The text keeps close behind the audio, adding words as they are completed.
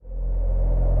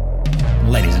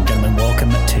Ladies and gentlemen, welcome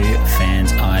to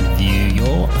Fans I'd View,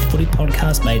 your footy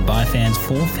podcast made by fans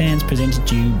for fans, presented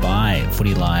to you by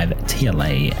Footy Live,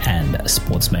 TLA and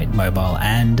Sportsmate Mobile.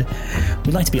 And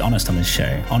we'd like to be honest on this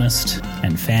show, honest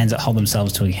and fans that hold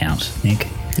themselves to account. Nick?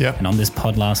 Yep. And on this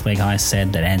pod last week, I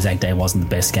said that Anzac Day wasn't the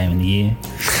best game in the year,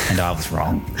 and I was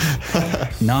wrong.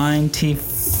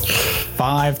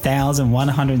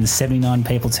 95,179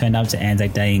 people turned up to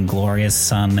Anzac Day in glorious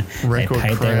sun. Record they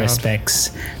paid crowd. their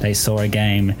respects. They saw a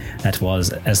game that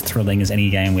was as thrilling as any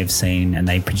game we've seen, and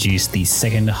they produced the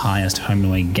second highest home and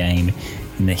away game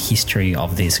in the history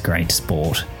of this great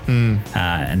sport.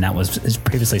 And that was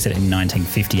previously set in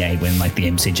 1958 when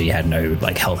the MCG had no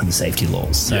health and safety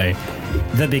laws. So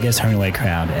the biggest home and away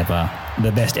crowd ever,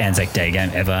 the best Anzac Day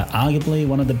game ever, arguably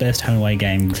one of the best home and away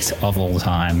games of all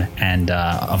time. And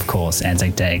of course,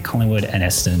 Anzac Day, Collingwood and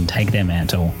Essendon take their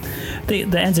mantle. The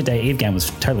Anzac Day Eve game was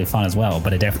totally fun as well,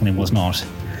 but it definitely was not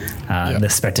the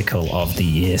spectacle of the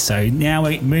year. So now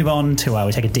we move on to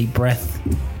we take a deep breath.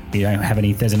 We don't have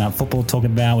any Thursday night football to talk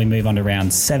about. We move on to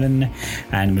round 7,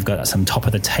 and we've got some top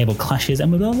of the table clashes,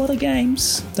 and we've got a lot of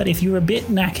games that if you're a bit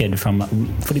knackered from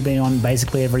footy being on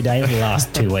basically every day for the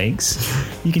last 2 weeks,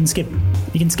 you can skip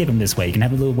them this week. You can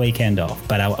have a little weekend off.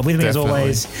 But with me as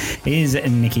always is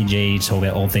Nicky G to talk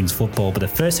about all things football. But the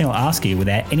first thing I'll ask you,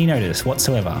 without any notice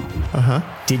whatsoever,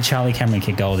 did Charlie Cameron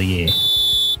kick goal of the year?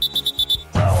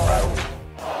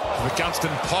 The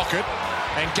Gunston pocket,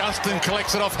 and Gunston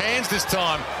collects it off hands this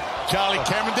time. Charlie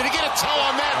Cameron, did he get a toe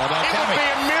on that? It would be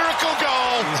a miracle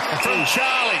goal from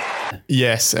Charlie.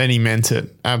 Yes, and he meant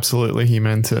it. Absolutely, he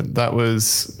meant it. That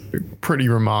was pretty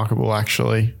remarkable,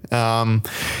 actually.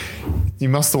 You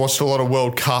must have watched a lot of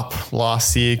World Cup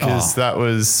last year because that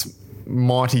was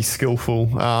mighty skillful.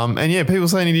 And yeah, people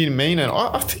saying he didn't mean it.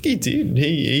 I think he did.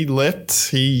 He leapt.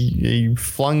 He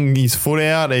flung his foot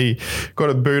out. He got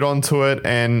a boot onto it,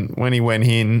 and when it went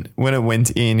in,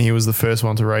 he was the first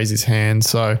one to raise his hand.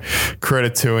 So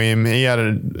credit to him. He had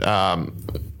an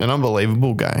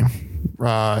unbelievable game.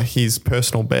 His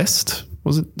personal best.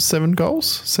 Was it 7 goals?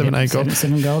 7 goals?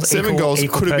 7 goals. 7 goals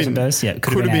equal could have been. best. Yeah,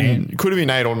 could have been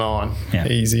 8 or 9. Yeah.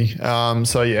 Easy.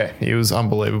 So yeah, he was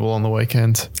unbelievable on the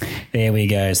weekend. There we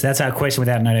go. So that's our question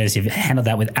without notice. You've handled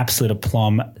that with absolute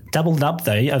aplomb. Doubled up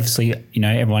though. Obviously,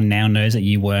 everyone now knows that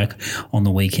you work on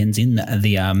the weekends in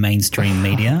the mainstream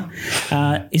media.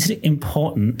 Is it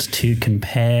important to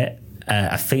compare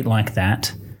a feat like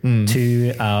that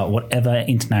to whatever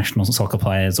international soccer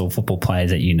players or football players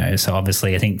that you know? So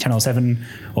obviously I think Channel 7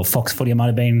 or Fox Footy, it might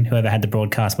have been, whoever had the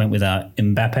broadcast went with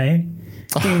Mbappe.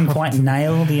 Didn't quite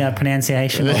nail the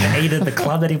pronunciation of either the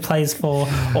club that he plays for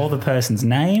or the person's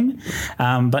name.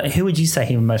 But who would you say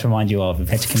he would most remind you of if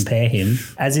you had to compare him,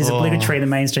 as is obligatory in the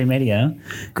mainstream media,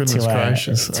 Goodness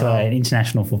gracious. to an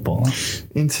international footballer?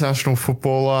 International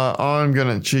footballer, I'm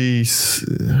going to,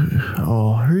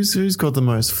 who's got the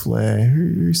most flair?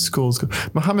 Who scores?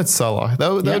 Mohamed Salah.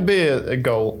 That would be a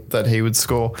goal that he would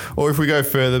score. Or if we go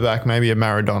further back, maybe a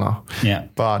Maradona. Yeah.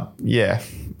 But yeah.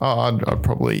 I'd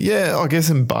probably, I guess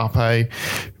Mbappe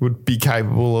would be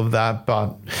capable of that,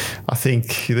 but I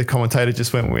think the commentator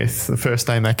just went with the first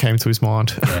name that came to his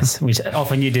mind. Yes, which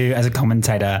often you do as a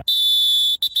commentator.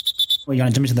 We're going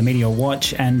to jump into the media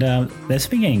watch, and they've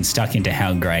been getting stuck into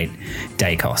how great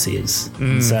Dacos is.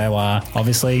 And so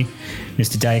obviously,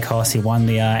 Mr. Dacos, he won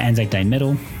the Anzac Day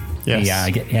medal. Yes.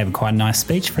 He had quite a nice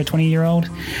speech for a 20-year-old.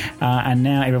 And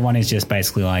now everyone is just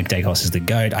basically like, Dacos is the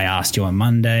GOAT. I asked you on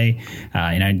Monday,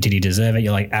 did he deserve it?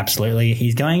 You're like, absolutely.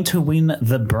 He's going to win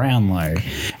the Brownlow.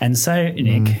 And so,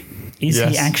 Nick, is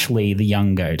he actually the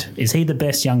young GOAT? Is he the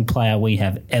best young player we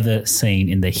have ever seen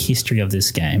in the history of this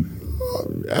game?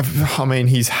 I mean,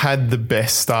 he's had the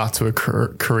best start to a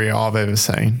career I've ever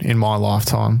seen in my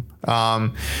lifetime. A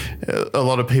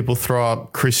lot of people throw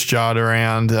up Chris Judd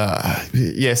around.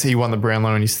 Yes, he won the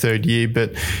Brownlow in his 3rd year,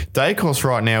 but Dacos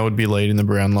right now would be leading the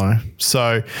Brownlow.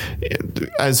 So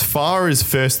as far as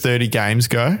first 30 games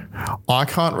go, I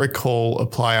can't recall a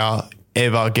player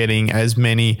ever getting as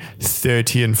many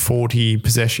 30 and 40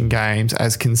 possession games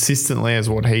as consistently as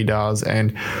what he does.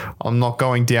 And I'm not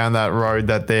going down that road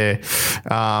that they're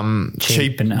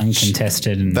cheap and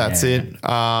uncontested. And that's it.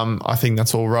 I think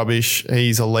that's all rubbish.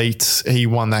 He's elite. He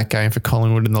won that game for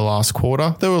Collingwood in the last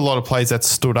quarter. There were a lot of plays that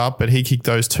stood up, but he kicked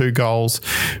those 2 goals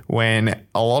when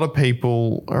a lot of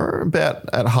people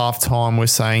about at halftime were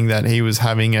saying that he was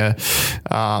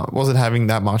wasn't having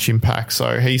that much impact.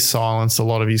 So he silenced a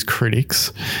lot of his critics.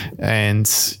 And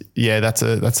yeah, that's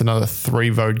another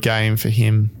 3-vote game for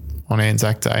him on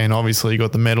Anzac Day, and obviously he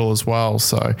got the medal as well.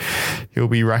 So he'll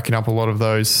be racking up a lot of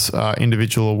those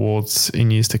individual awards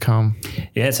in years to come.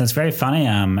 Yeah, so it's very funny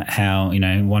how,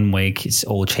 1 week it's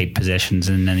all cheap possessions,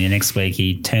 and then the next week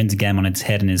he turns the game on its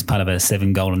head and is part of a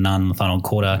 7-goal to none in the final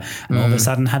quarter, and all of a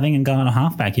sudden having a guy on a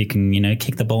halfback who can,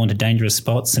 kick the ball into dangerous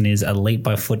spots and is elite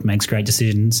by foot, makes great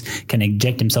decisions, can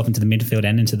eject himself into the midfield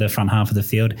and into the front half of the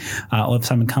field, all of a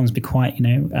sudden becomes quite,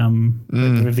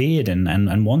 revered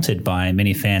and wanted by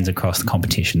many fans across the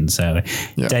competition. So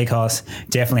Dacos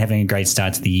definitely having a great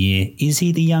start to the year. Is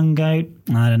he the young GOAT?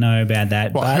 I don't know about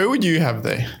that. Well, who would you have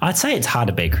there? I'd say it's hard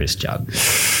to beat Chris Judd.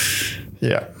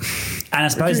 Yeah. And I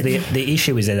suppose the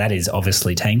issue is that is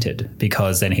obviously tainted,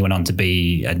 because then he went on to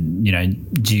be a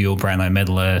dual Brownlow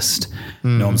medalist,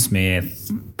 Norm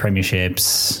Smith,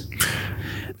 premierships.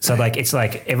 So it's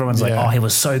like everyone's like, oh, he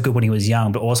was so good when he was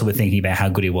young, but also we're thinking about how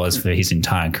good he was for his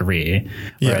entire career,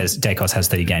 whereas Dacos has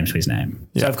 30 games to his name.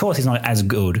 So of course he's not as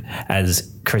good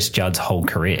as Chris Judd's whole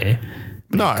career.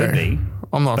 No. He could be.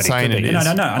 I'm not saying it is.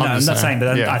 No, I'm not saying,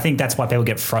 but I think that's why people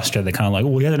get frustrated. They're kind of like,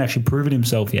 he hasn't actually proven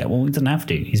himself yet. Well, he doesn't have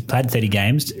to. He's played 30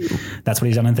 games. That's what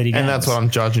he's done in 30 games. And that's what I'm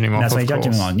judging him on. That's what you're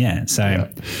judging him on, yeah. So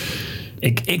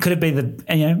it could have been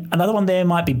another one there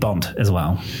might be Bont as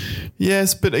well.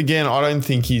 Yes, but again, I don't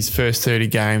think his first 30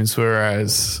 games,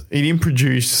 whereas he didn't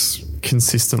produce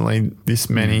consistently this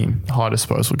many high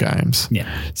disposal games. Yeah.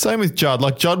 Same with Judd.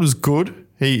 Judd was good.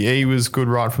 He was good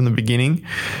right from the beginning,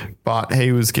 but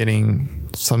he was getting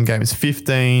some games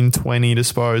 15, 20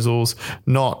 disposals,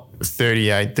 not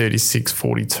 38, 36,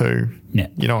 42. Yeah.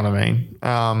 You know what I mean?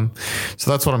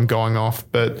 So that's what I'm going off.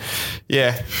 But,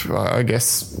 yeah, I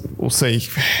guess we'll see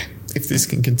if this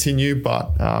can continue,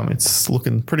 but it's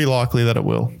looking pretty likely that it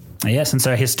will. Yes, and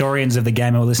so historians of the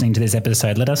game who are listening to this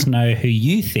episode, let us know who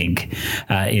you think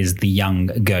is the young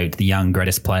GOAT, the young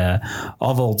greatest player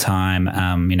of all time.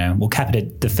 We'll cap it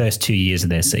at the first 2 years of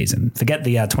their season. Forget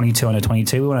the 22 under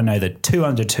 22. We want to know the 2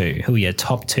 under 2. Who are your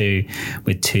top 2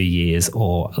 with 2 years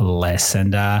or less?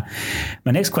 And my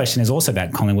next question is also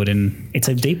about Collingwood, and it's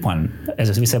a deep one.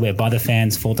 As we said, we're by the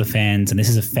fans, for the fans, and this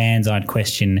is a fans-eyed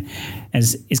question.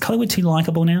 Is Collingwood too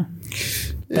likeable now?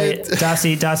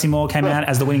 Darcy Moore came out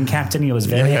as the winning captain. He was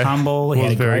very humble. He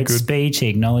had a great speech. He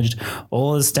acknowledged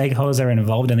all the stakeholders that are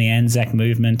involved in the Anzac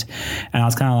movement. And I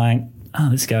was kind of like, oh,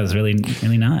 this guy was really,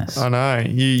 really nice. I know.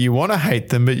 You want to hate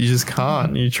them, but you just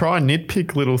can't. You try and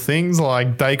nitpick little things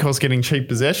like Dacos getting cheap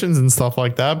possessions and stuff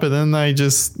like that, but then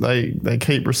they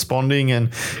keep responding and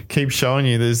keep showing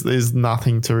you there's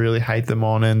nothing to really hate them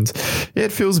on. And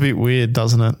it feels a bit weird,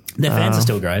 doesn't it? Their fans are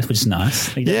still gross, which is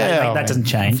nice. That doesn't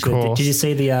change. Did you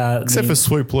see the... Except for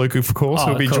Swoop Luke, of course,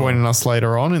 who'll be joining us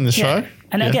later on in the show.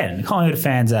 And again, Collingwood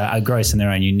fans are gross in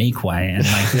their own unique way, and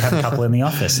we have a couple in the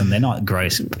office, and they're not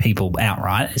gross people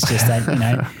outright. It's just that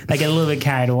they get a little bit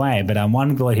carried away. But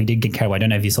one boy who did get carried away, I don't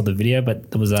know if you saw the video,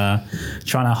 but there was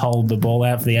trying to hold the ball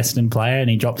out for the Essendon player, and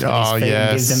he drops on his feet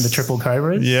and gives him the triple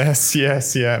cobras. Yes.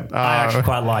 I actually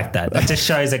quite like that. That just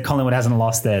shows that Collingwood hasn't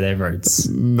lost their roots.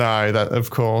 No, that of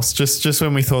course. Just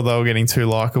when we thought they were getting too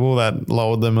likeable, that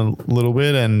lowered them a little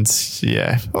bit, and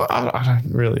I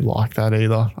don't really like that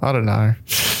either. I don't know.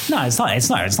 No, it's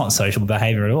not social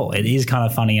behaviour at all. It is kind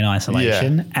of funny in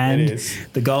isolation. And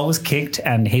the goal was kicked,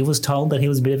 and he was told that he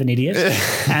was a bit of an idiot,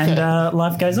 and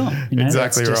life goes on.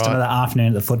 Exactly, that's just another afternoon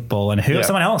at the football. And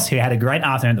someone else who had a great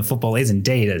afternoon at the football is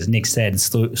indeed, as Nick said,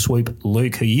 Swoop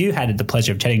Luke, who you had the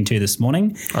pleasure of chatting to this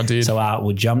morning. I did. So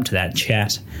we'll jump to that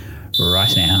chat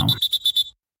right now.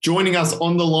 Joining us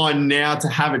on the line now to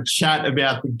have a chat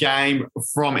about the game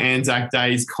from Anzac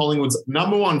Day is Collingwood's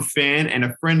number one fan and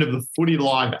a friend of the Footy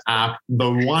Live app,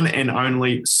 the one and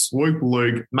only Swoop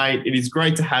Luke. Mate, it is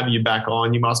great to have you back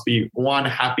on. You must be one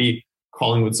happy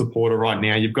Collingwood supporter right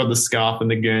now. You've got the scarf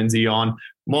and the Guernsey on.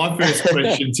 My first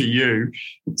question to you,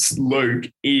 Luke,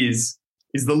 is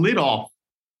the lid off?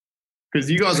 Because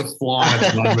you guys are flying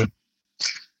at the moment.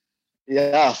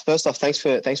 Yeah, first off, thanks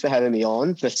for having me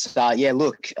on. But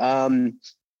look, the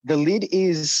lid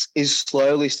is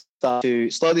slowly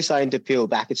starting to peel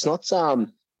back. It's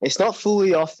not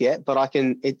fully off yet, but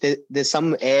there's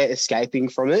some air escaping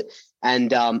from it,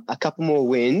 and a couple more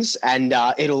wins, and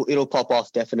it'll pop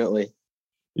off definitely.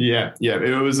 Yeah.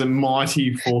 It was a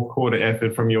mighty fourth quarter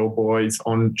effort from your boys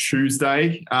on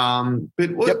Tuesday. I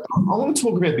want to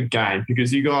talk about the game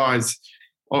because you guys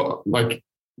are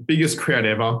biggest crowd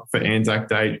ever for Anzac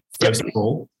Day, first of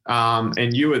all.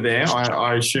 And you were there,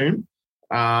 I assume.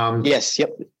 Yes,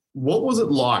 yep. What was it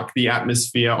like, the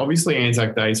atmosphere? Obviously,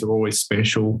 Anzac Days are always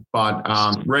special, but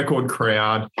record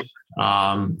crowd.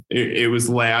 It was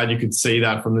loud. You could see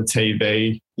that from the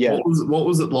TV. Yeah. What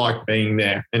was it like being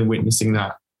there and witnessing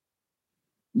that?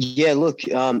 Yeah, look,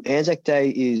 Anzac Day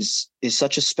is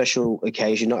such a special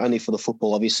occasion, not only for the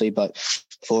football, obviously, but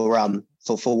for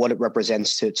what it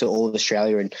represents to all of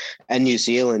Australia and New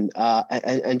Zealand,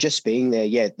 and just being there.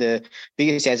 Yeah, the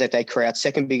biggest Anzac Day crowd,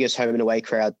 second biggest home and away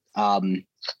crowd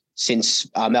since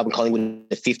Melbourne Collingwood in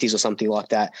the 50s or something like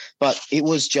that. But it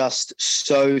was just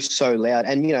so loud,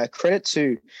 and credit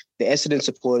to the Essendon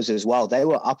supporters as well. They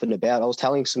were up and about. I was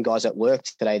telling some guys at work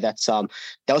today that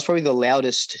was probably the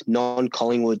loudest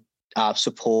non-Collingwood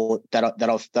support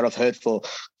that I've heard for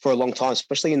a long time,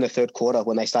 especially in the third quarter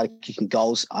when they started kicking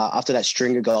goals after that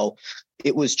Stringer goal.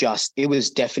 It was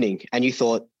deafening, and you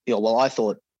thought, I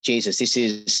thought, Jesus,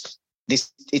 it's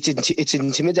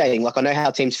intimidating. Like, I know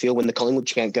how teams feel when the Collingwood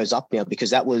chant goes up now,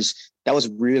 because that was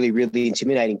really, really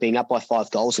intimidating, being up by 5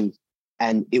 goals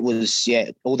and it was,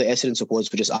 all the Essendon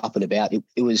supporters were just up and about. It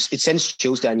sends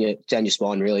chills down your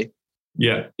spine, really.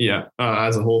 Yeah.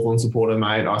 As a Hawthorn supporter,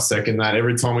 mate, I second that.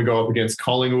 Every time we go up against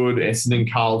Collingwood,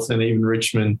 Essendon, Carlton, even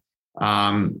Richmond,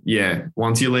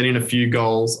 once you let in a few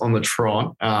goals on the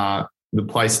trot, the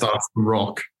place starts to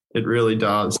rock. It really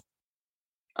does.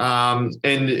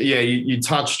 You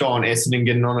touched on Essendon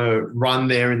getting on a run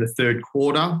there in the third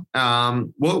quarter.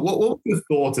 What were your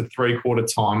thoughts at 3/4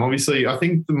 time? Obviously, I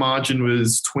think the margin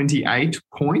was 28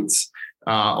 points.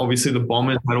 Obviously, the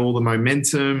Bombers had all the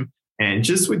momentum, and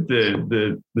just with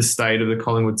the state of the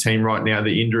Collingwood team right now,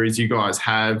 the injuries you guys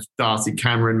have, Darcy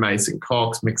Cameron, Mason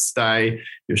Cox, McStay,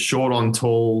 you're short on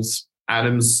tools.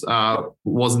 Adams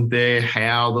wasn't there.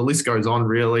 Howe, the list goes on,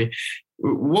 really.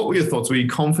 What were your thoughts? Were you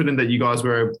confident that you guys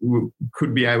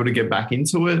could be able to get back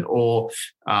into it, or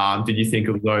did you think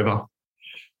it was over?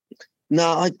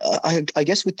 No, I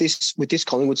guess with this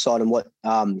Collingwood side and what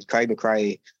Craig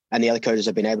McRae and the other coaches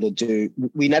have been able to do,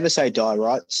 we never say die,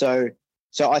 right? So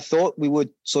I thought we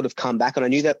would sort of come back, and I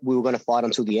knew that we were going to fight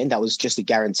until the end. That was just a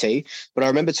guarantee. But I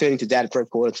remember turning to Dad at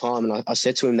 3/4 time, and I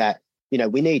said to him that,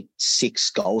 we need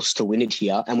 6 goals to win it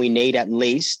here, and we need at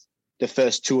least the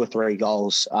first 2 or 3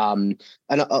 goals. And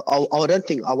I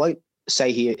won't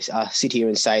sit here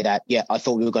and say that, I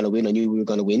thought we were going to win. I knew we were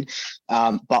going to win.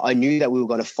 But I knew that we were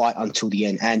going to fight until the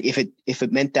end. And if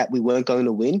it meant that we weren't going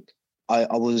to win, I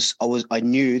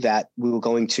knew that we were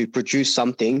going to produce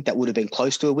something that would have been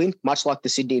close to a win, much like the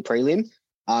Sydney prelim.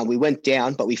 We went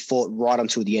down, but we fought right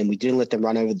until the end. We didn't let them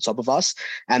run over the top of us.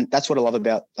 And that's what I love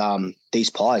about these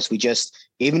Pies. We just,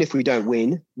 even if we don't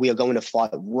win, we are going to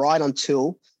fight right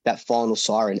until that final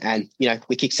siren. And,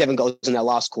 we kicked 7 goals in that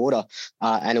last quarter.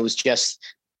 And it was just,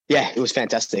 it was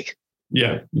fantastic.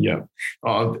 Yeah.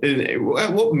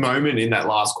 At what moment in that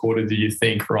last quarter do you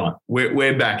think, right,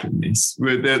 we're back in this?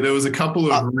 There was a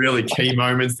couple of really key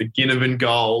moments, the Ginnivan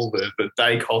goal, the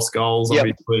Dacos goals,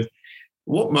 obviously. Yep.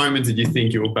 What moment did you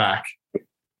think you were back?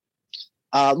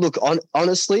 Look,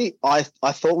 honestly, I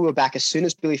thought we were back as soon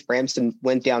as Billy Frampton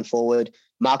went down forward,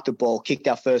 marked the ball, kicked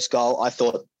our first goal. I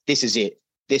thought, this is it.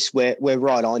 We're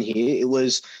right on here.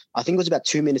 I think it was about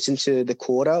 2 minutes into the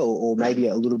quarter, or maybe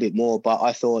a little bit more. But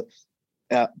I thought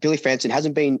Billy Frampton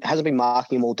hasn't been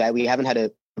marking him all day. We haven't had a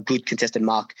good contested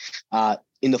mark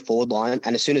in the forward line.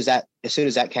 And as soon as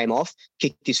that came off,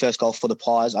 kicked his first goal for the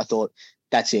Pies, I thought,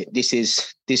 that's it. This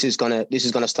is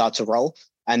gonna start to roll.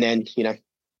 And then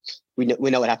we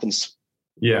know what happens.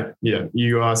 Yeah.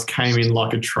 You guys came in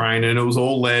like a train, and it was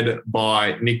all led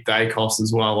by Nick Dacos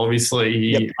as well. Obviously,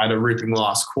 he had a rip in the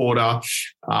last quarter.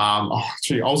 I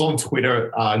was on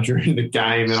Twitter during the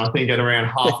game, and I think at around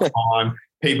half time,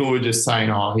 people were just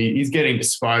saying, he's getting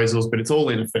disposals, but it's all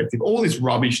ineffective. All this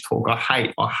rubbish talk, I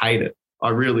hate it. I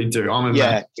really do. I'm a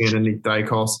fan of Nick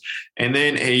Dacos. And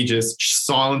then he just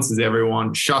silences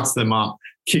everyone, shuts them up,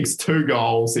 kicks 2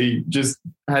 goals. He just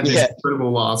had this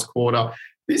incredible last quarter.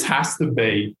 This has to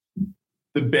be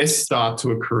the best start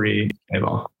to a career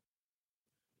ever.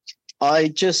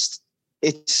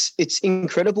 It's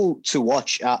incredible to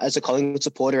watch as a Collingwood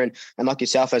supporter and like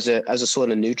yourself as a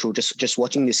sort of neutral, just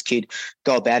watching this kid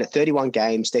go about it. 31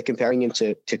 games, they're comparing him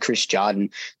to Chris Judd and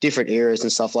different eras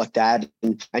and stuff like that.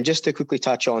 And just to quickly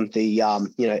touch on the,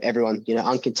 everyone,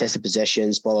 uncontested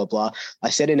possessions, blah, blah, blah.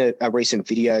 I said in a recent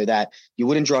video that you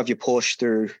wouldn't drive your Porsche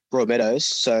through Broadmeadows,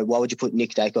 so why would you put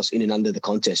Nick Dacos in and under the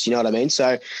contest? You know what I mean?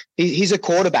 So he's a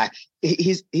quarterback.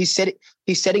 He's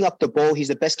setting up the ball. He's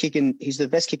the best kick in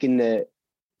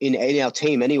our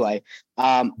team anyway.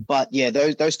 But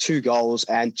those 2 goals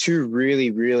and 2 really,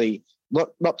 really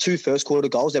not 2 first quarter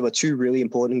goals. There were 2 really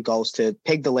important goals to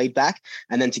peg the lead back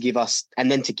and then to give us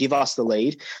the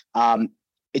lead.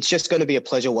 It's just going to be a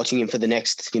pleasure watching him for the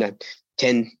next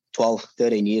 10, 12,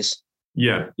 13 years.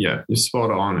 Yeah, you're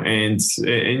spot on, and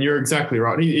you're exactly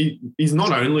right. He's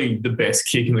not only the best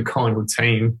kick in the Collingwood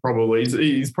team, probably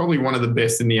he's probably one of the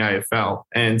best in the AFL,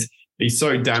 and he's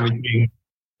so damaging.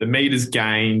 The meters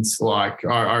gained, like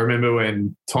I remember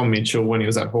when Tom Mitchell, when he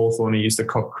was at Hawthorn, he used to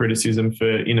cop criticism for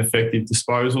ineffective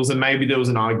disposals, and maybe there was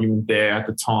an argument there at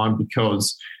the time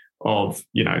because of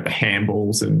the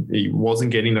handballs, and he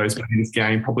wasn't getting those meters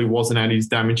gained, probably wasn't at his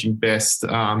damaging best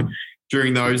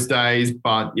during those days.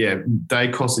 But yeah,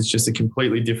 Dacos is just a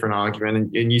completely different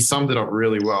argument, and you summed it up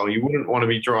really well. You wouldn't want to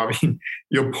be driving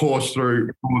your Porsche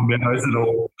through meadows at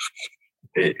all.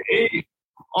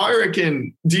 I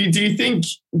reckon. Do you think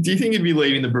he'd be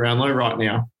leading the Brownlow right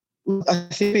now? I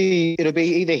think it'll be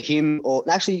either him or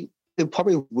actually it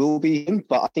probably will be him.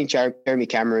 But I think Jeremy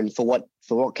Cameron, for what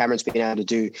Cameron's been able to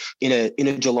do in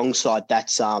a Geelong side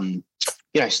that's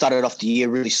started off the year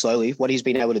really slowly. What he's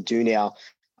been able to do now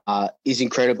is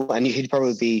incredible, and he'd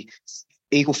probably be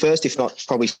equal first, if not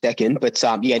probably second. But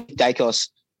Dacos,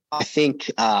 I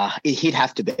think he'd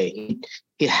have to be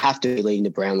leading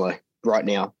the Brownlow right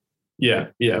now. Yeah,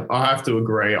 I have to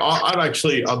agree.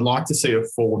 I'd like to see a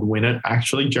forward win it.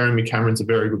 Actually, Jeremy Cameron's a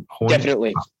very good point.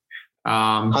 Definitely.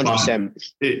 100%.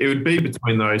 It would be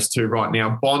between those two right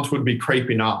now. Bont would be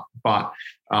creeping up, but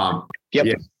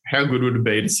yep. How good would it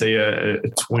be to see a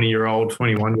 20-year-old,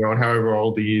 21-year-old, however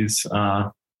old he is?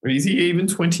 Is he even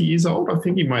 20 years old? I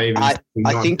think he may even. I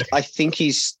think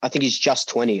he's just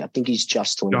 20. I think he's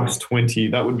just 20. Just 20.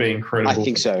 That would be incredible. I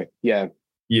think so. Yeah.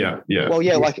 Yeah. Well,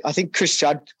 yeah. Like I think Chris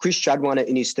Judd won it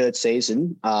in his third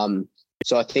season.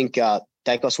 So I think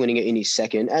Dacos winning it in his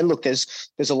second. And look, there's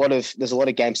a lot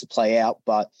of games to play out,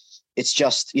 but it's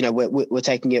just we're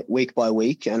taking it week by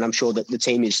week, and I'm sure that the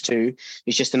team is too.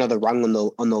 It's just another rung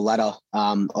on the ladder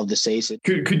of the season.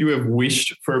 Could you have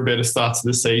wished for a better start to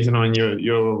the season on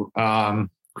your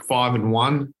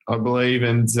 5-1, I believe,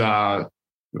 and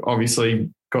obviously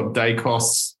got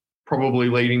Dacos probably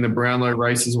leading the Brownlow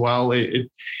race as well. It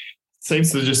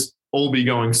seems to just all be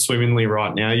going swimmingly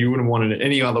right now. You wouldn't want it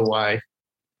any other way.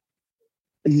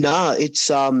 No, it's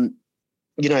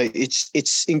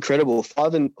it's incredible.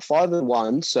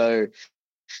 5-1, so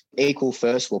equal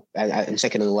first, and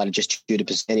second on the ladder just due to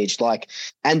percentage.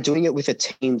 And doing it with a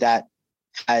team that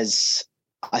has,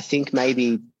 I think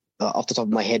maybe off the top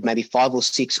of my head, maybe 5 or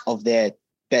 6 of their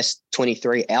best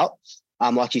 23 out.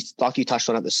 Like you touched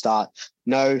on at the start.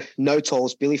 No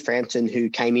talls. Billy Frampton, who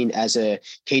came in as a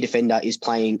key defender, is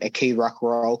playing a key ruck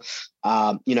role.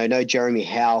 No Jeremy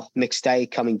Howe. McStay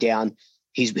coming down.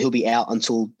 He'll be out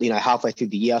until halfway through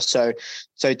the year. So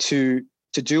to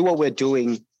do what we're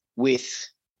doing with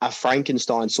a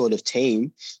Frankenstein sort of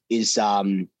team is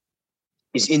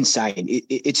insane.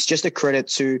 It's just a credit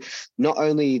to not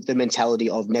only the mentality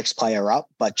of next player up,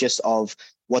 but just of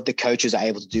what the coaches are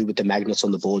able to do with the magnets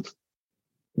on the board.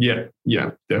 Yeah,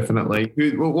 definitely.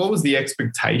 What was the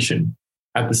expectation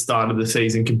at the start of the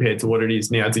season compared to what it is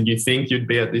now? Did you think you'd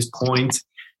be at this point?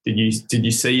 Did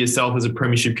you see yourself as a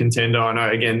premiership contender? I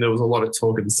know, again, there was a lot of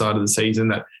talk at the start of the season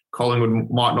that Collingwood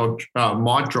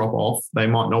might drop off. They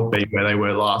might not be where they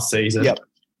were last season. Yep.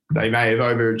 They may have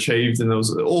overachieved, and there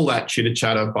was all that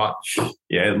chitter-chatter. But,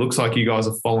 yeah, it looks like you guys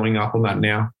are following up on that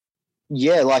now.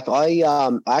 Yeah,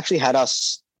 I actually had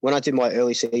us, when I did my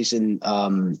early season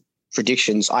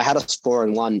predictions, I had us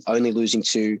 4-1, only losing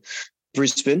to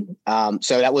Brisbane.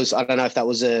 So that was, I don't know if that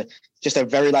was just a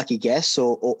very lucky guess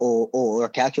or a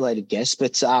calculated guess,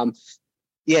 but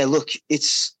look,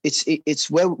 it's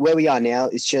where we are now.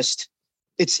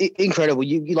 It's incredible.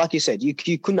 You like you said, you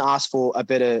couldn't ask for a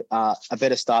better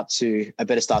start to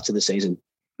the season.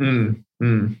 And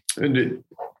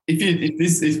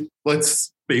if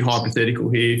let's be hypothetical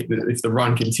here. If the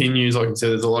run continues, like I said,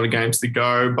 there's a lot of games to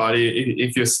go. But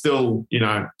if you're still,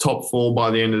 top 4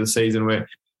 by the end of the season, where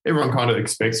everyone kind of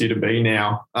expects you to be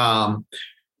now,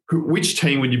 which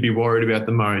team would you be worried about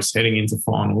the most heading into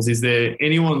finals? Is there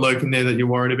anyone lurking there that you're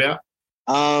worried about?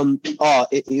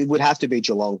 It would have to be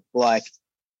Geelong.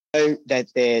 That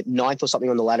they're 9th or something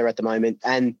on the ladder at the moment,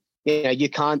 and you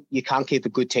can't keep a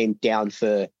good team down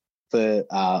for the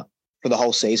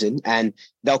whole season, and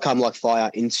they'll come like fire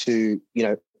into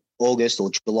August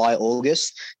or July,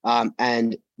 August,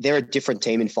 and they're a different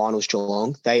team in finals.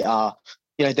 Geelong, they are,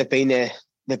 they've been there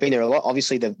a lot.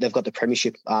 Obviously, they've got the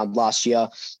premiership last year.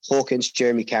 Hawkins,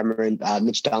 Jeremy Cameron,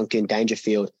 Mitch Duncan,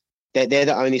 Dangerfield. They're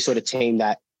the only sort of team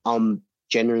that I'm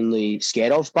genuinely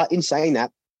scared of. But in saying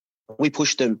that, we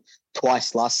pushed them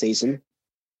twice last season.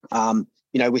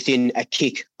 Within a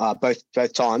kick,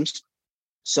 both times.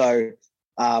 So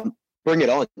bring it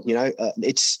on.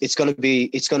 It's going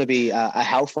to be a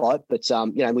hell fight, but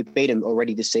we beat them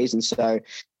already this season. So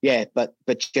yeah, but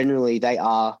generally they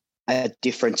are a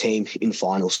different team in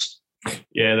finals.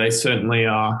 Yeah, they certainly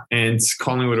are. And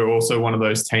Collingwood are also one of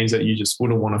those teams that you just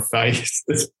wouldn't want to face,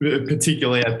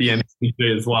 particularly at the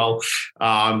MCG as well.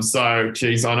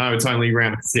 Geez, I know it's only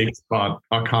round 6, but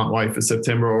I can't wait for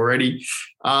September already.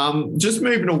 Just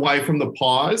moving away from the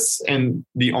Pies and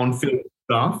the on-field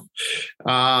stuff.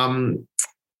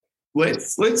 I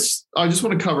just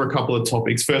want to cover a couple of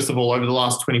topics. First of all, over the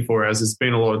last 24 hours, there's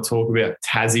been a lot of talk about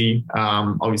Tassie,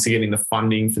 obviously getting the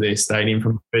funding for their stadium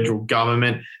from the federal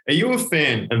government. Are you a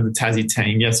fan of the Tassie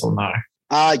team, yes or no?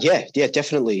 Yeah,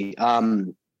 definitely.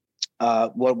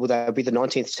 What will they be, the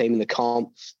 19th team in the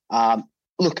comp?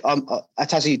 Look,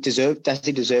 Tassie deserve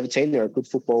a team. They're a good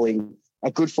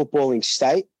footballing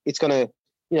state. It's going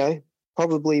to,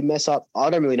 probably mess up. I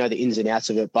don't really know the ins and outs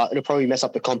of it, but it'll probably mess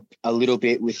up the comp a little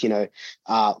bit with, kind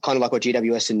of like what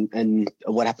GWS and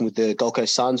what happened with the Gold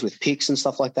Coast Suns with picks and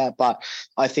stuff like that. But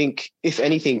I think, if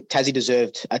anything, Tassie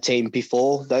deserved a team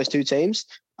before those two teams.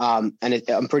 I'm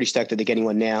pretty stoked that they're getting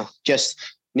one now. Just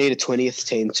need a 20th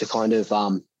team to kind of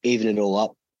even it all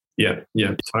up. Yeah,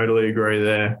 totally agree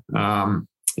there.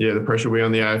 The pressure will be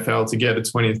on the AFL to get a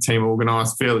 20th team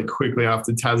organised fairly quickly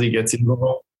after Tassie gets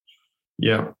involved.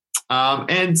 Yeah.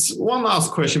 And one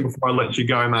last question before I let you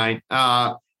go, mate.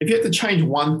 If you had to change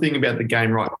one thing about the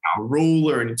game right now, a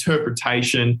rule or an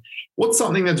interpretation, what's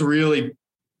something that's really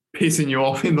pissing you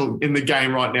off in the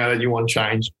game right now that you want to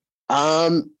change?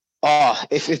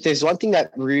 If there's one thing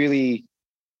that really,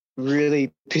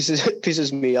 really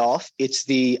pisses me off, it's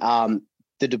the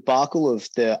debacle of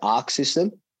the ARC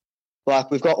system. Like,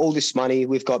 we've got all this money,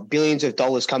 we've got billions of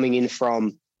dollars coming in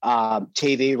from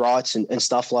TV rights and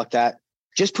stuff like that.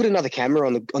 Just put another camera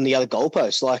on the other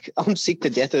goalpost. Like, I'm sick to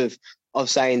death of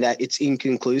saying that it's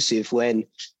inconclusive when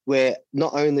we're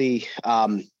not only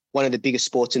one of the biggest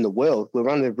sports in the world, we're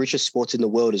one of the richest sports in the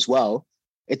world as well.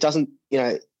 It doesn't,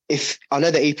 if I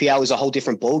know the EPL is a whole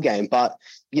different ball game, but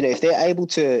if they're able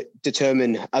to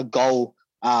determine a goal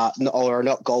or a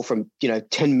not goal from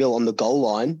 10 mil on the goal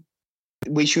line,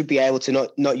 we should be able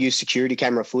to not use security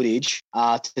camera footage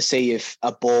to see if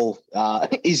a ball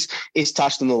is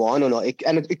touched on the line or not.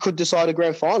 It could decide a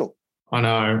grand final. I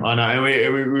know. And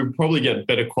we probably get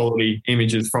better quality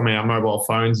images from our mobile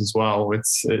phones as well. It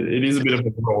is a bit of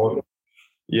a fraud.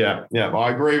 Yeah,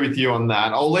 I agree with you on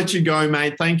that. I'll let you go,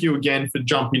 mate. Thank you again for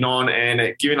jumping on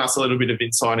and giving us a little bit of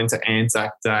insight into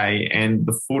Anzac Day and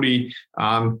the footy.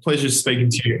 Pleasure speaking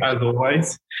to you as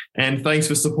always. And thanks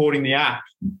for supporting the app.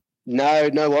 No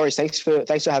worries. Thanks for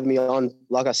having me on.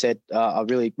 Like I said, I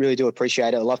really, really do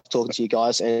appreciate it. I love talking to you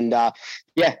guys. And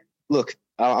look,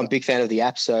 I'm a big fan of the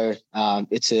app, so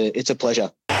it's a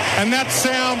pleasure. And that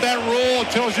sound, that roar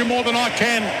tells you more than I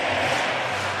can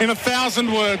in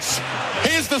 1,000 words.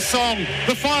 Here's the song,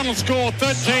 the final score,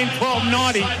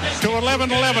 13-12-90 to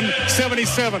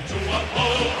 11-11-77.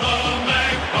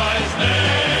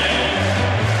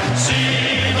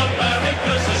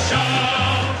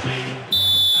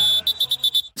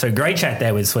 So great chat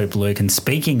there with Swoop Luke. And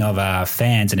speaking of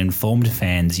fans and informed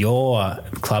fans, your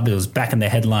club was back in the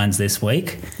headlines this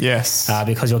week. Yes.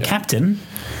 Because your captain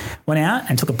went out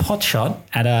and took a pot shot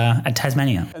at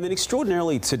Tasmania. And then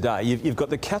extraordinarily today, you've got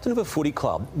the captain of a footy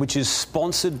club, which is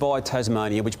sponsored by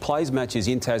Tasmania, which plays matches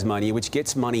in Tasmania, which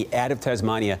gets money out of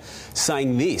Tasmania,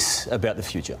 saying this about the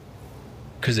future.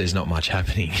 Because there's not much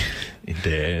happening in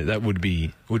there. That would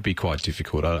be quite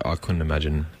difficult. I couldn't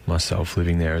imagine myself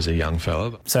living there as a young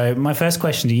fella. So my first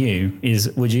question to you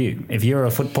is, would you, if you're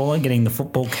a footballer getting the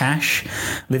football cash,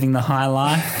 living the high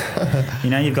life,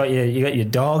 you've got your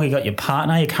dog, you've got your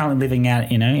partner, you're currently living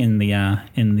out, in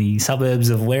the suburbs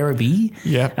of Werribee.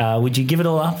 Yeah. Would you give it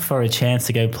all up for a chance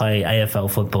to go play AFL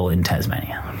football in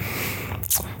Tasmania?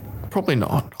 Probably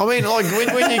not. I mean, like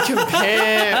when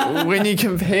you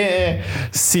compare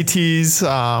cities,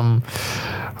 I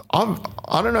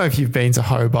don't know if you've been to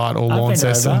Hobart or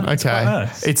Launceston. Okay,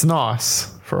 it's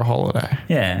nice for a holiday.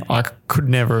 Yeah, I could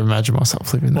never imagine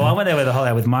myself living there. Well, I went there with a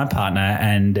holiday with my partner,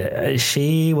 and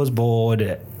she was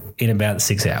bored in about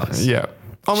 6 hours. Yeah.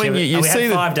 I mean, you see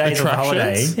the 5 days of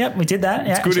holiday. attractions. Yep, we did that.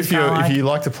 It's good if you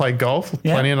like to play golf.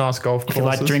 Yeah. Plenty of nice golf courses. If you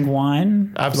like to drink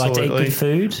wine. Absolutely. If you like to eat good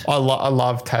food. I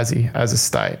love Tassie as a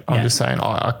state. I'm just saying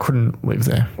I couldn't live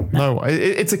there. No way.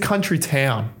 It's a country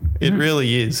town. It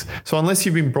really is. So unless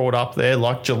you've been brought up there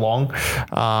like Geelong,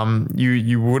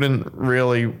 you wouldn't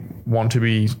really want to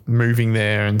be moving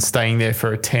there and staying there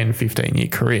for a 10, 15-year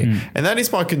career. And that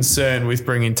is my concern with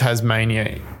bringing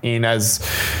Tasmania in as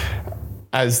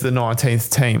as the 19th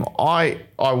team. I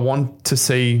want to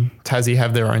see Tassie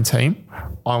have their own team.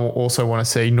 I also want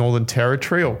to see Northern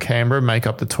Territory or Canberra make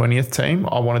up the 20th team.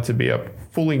 I want it to be a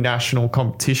fully national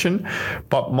competition.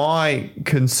 But my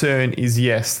concern is,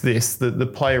 yes, the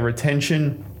player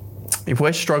retention. If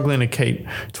we're struggling to keep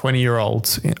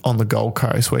 20-year-olds on the Gold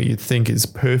Coast where you'd think is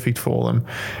perfect for them,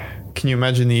 can you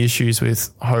imagine the issues with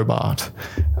Hobart?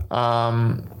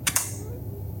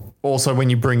 Also, when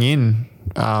you bring in,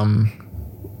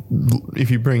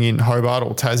 if you bring in Hobart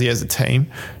or Tassie as a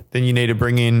team, then you need to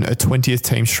bring in a 20th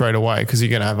team straight away because you're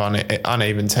going to have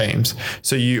uneven teams.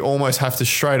 So you almost have to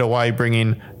straight away bring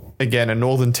in, again, a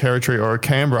Northern Territory or a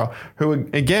Canberra who are,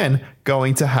 again,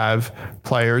 going to have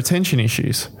player retention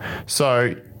issues.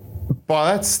 So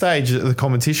by that stage of the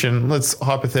competition, let's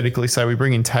hypothetically say we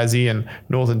bring in Tassie and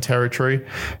Northern Territory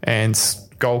and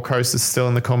Gold Coast is still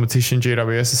in the competition,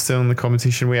 GWS is still in the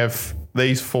competition. We have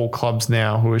these 4 clubs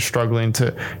now who are struggling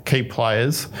to keep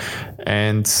players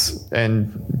and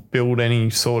build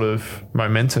any sort of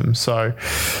momentum. So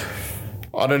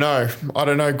I don't know,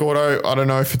 Gordo. I don't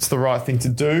know if it's the right thing to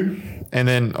do. And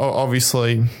then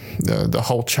obviously the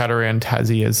whole chat around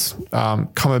Tassie has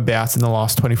come about in the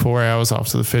last 24 hours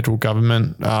after the federal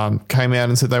government came out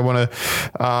and said they want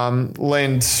to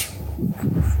lend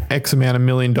X amount of $1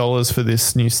 million for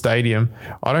this new stadium.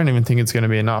 I don't even think it's going to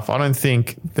be enough. I don't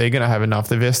think they're going to have enough.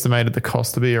 They've estimated the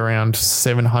cost to be around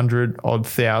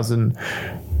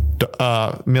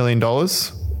 $700 million.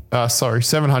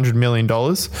 $700 million.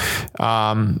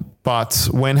 But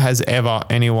when has ever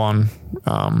anyone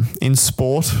in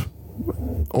sport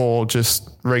or just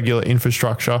regular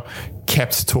infrastructure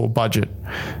kept to a budget?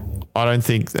 I don't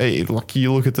think, like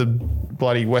you look at the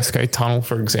bloody Westgate Tunnel,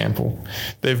 for example,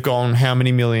 they've gone how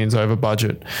many millions over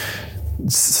budget.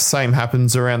 Same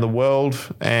happens around the world,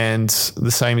 and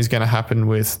the same is going to happen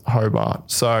with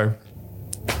Hobart. So,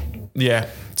 yeah,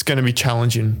 it's going to be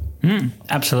challenging.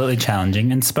 Absolutely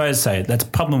challenging. And suppose so. That's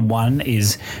problem one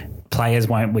is players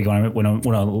want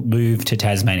to move to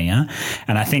Tasmania.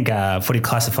 And I think Footy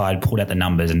Classified pulled out the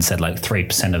numbers and said like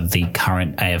 3% of the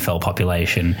current AFL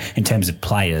population in terms of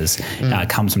players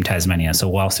comes from Tasmania. So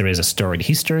whilst there is a storied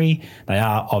history, they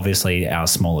are obviously our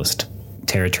smallest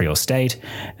territory or state,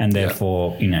 and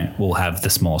therefore, we'll have the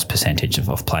smallest percentage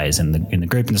of players in the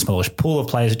group and the smallest pool of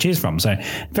players to choose from. So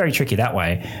very tricky that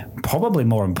way. Probably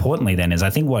more importantly then is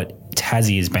I think what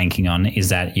Tassie is banking on is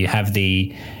that you have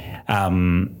the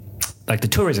the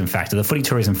tourism factor, the footy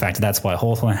tourism factor. That's why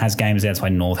Hawthorn has games there. That's why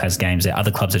North has games there.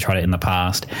 Other clubs have tried it in the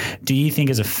past. Do you think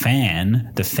as a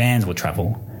fan, the fans will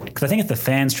travel? Because I think if the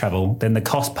fans travel, then the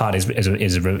cost part is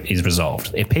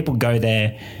resolved. If people go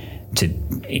there to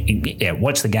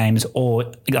watch the games or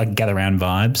gather around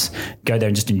vibes, go there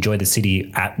and just enjoy the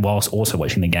city whilst also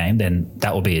watching the game, then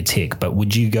that will be a tick. But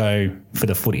would you go for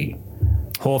the footy?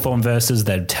 Hawthorn versus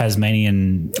the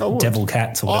Tasmanian Devil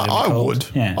Cats or whatever I they're called? would.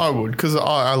 Yeah. I would, because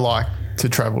I like to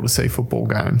travel to see football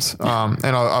games. And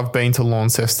I've been to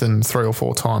Launceston 3 or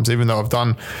 4 times. Even though I've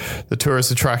done the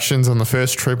tourist attractions on the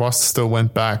first trip, I still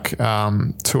went back 2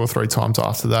 or 3 times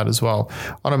after that as well.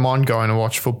 I don't mind going to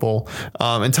watch football.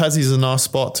 And Tassie's a nice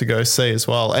spot to go see as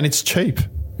well. And it's cheap.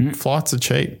 Flights are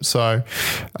cheap. So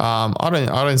I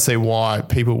don't see why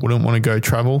people wouldn't want to go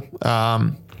travel.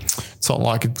 It's not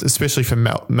like, especially for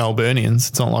Melburnians,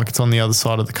 it's not like it's on the other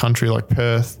side of the country like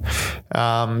Perth.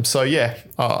 I don't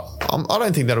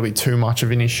think that'll be too much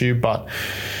of an issue, but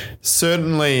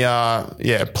certainly,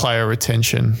 player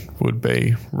retention would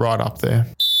be right up there.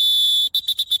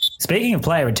 Speaking of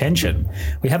player retention,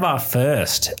 we have our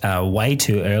first way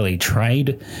too early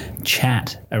trade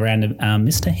chat around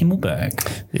Mr.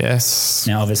 Himmelberg. Yes.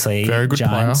 Now, obviously, very good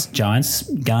Giants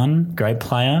gun, great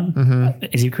player. Mm-hmm.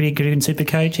 Is he pretty good in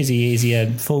Supercoach? Is he a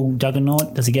full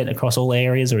juggernaut? Does he get across all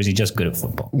areas, or is he just good at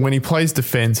football? When he plays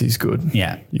defence, he's good.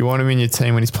 Yeah. You want him in your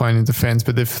team when he's playing in defence,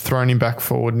 but they've thrown him back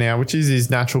forward now, which is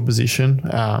his natural position.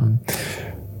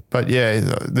 But yeah,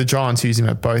 the Giants use him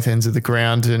at both ends of the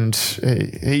ground, and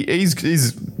he's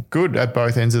good at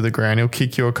both ends of the ground. He'll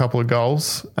kick you a couple of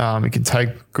goals. He can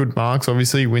take good marks.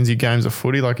 Obviously, he wins your games of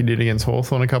footy like he did against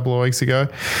Hawthorn a couple of weeks ago.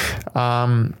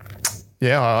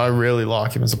 I really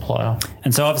like him as a player.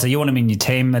 And so obviously you want him in your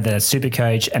team, the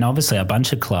Supercoach, and obviously a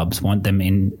bunch of clubs want them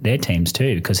in their teams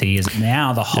too, because he is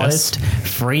now the hottest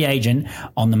free agent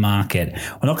on the market.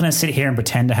 We're not going to sit here and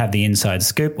pretend to have the inside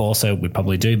scoop. Also, we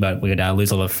probably do, but we'd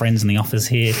lose a lot of friends in the office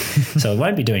here. So we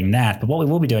won't be doing that. But what we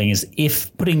will be doing is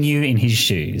putting you in his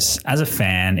shoes. As a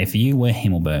fan, if you were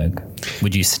Himmelberg,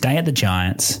 would you stay at the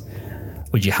Giants?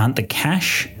 Would you hunt the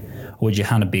cash? Or would you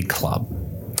hunt a big club?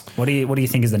 What do you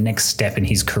think is the next step in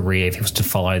his career if he was to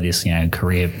follow this,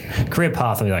 career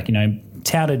path of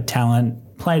touted talent,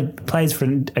 plays for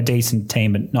a decent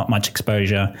team but not much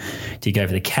exposure. Do you go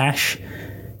for the cash?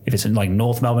 If it's like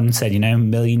North Melbourne said,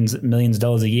 millions of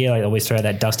dollars a year, I always throw out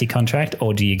that dusty contract,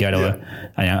 or do you go to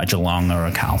a Geelong or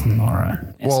a Carlton or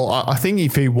a... Well, I think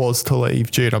if he was to leave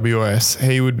GWS,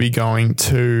 he would be going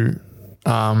to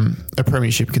a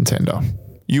premiership contender.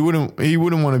 He wouldn't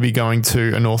want to be going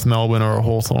to a North Melbourne or a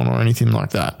Hawthorn or anything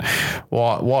like that.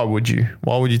 Why would you?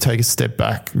 Why would you take a step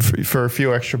back for a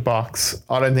few extra bucks?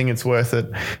 I don't think it's worth it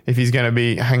if he's going to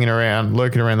be hanging around,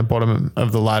 lurking around the bottom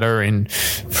of the ladder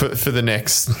for the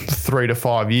next 3 to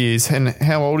 5 years. And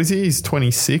how old is he? He's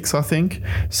 26, I think.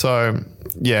 So,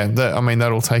 yeah,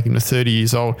 that'll take him to 30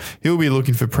 years old. He'll be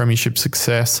looking for premiership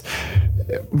success.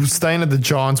 Staying at the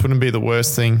Giants wouldn't be the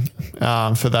worst thing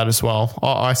for that as well.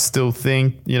 I still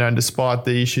think, despite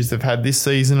the issues they've had this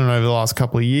season and over the last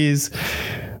couple of years,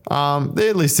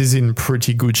 their list is in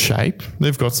pretty good shape.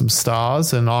 They've got some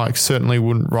stars, and I certainly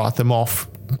wouldn't write them off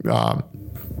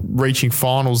reaching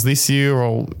finals this year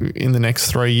or in the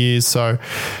next 3 years. So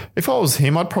if I was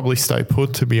him, I'd probably stay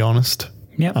put, to be honest.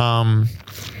 Yep.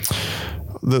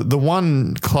 The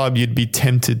one club you'd be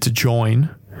tempted to join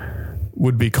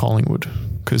would be Collingwood,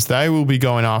 because they will be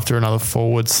going after another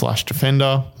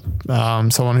forward/defender,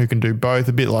 someone who can do both,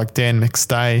 a bit like Dan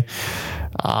McStay.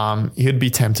 He'd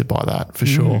be tempted by that for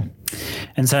sure.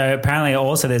 And so apparently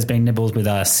also there's been nibbles with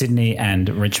Sydney and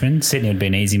Richmond. Sydney would be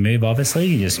an easy move, obviously.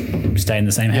 You just stay in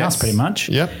the same house pretty much.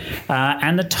 Yep.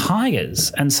 And the Tigers.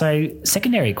 And so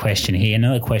secondary question here,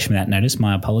 another question without notice,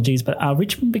 my apologies, but are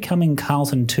Richmond becoming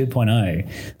Carlton 2.0?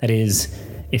 That is,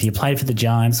 if you played for the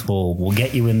Giants, we'll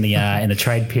get you in the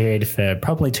trade period for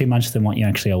probably too much than what you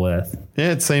actually are worth.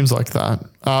 Yeah, it seems like that.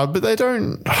 But they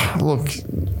don't look.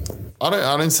 I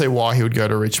don't see why he would go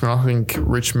to Richmond. I think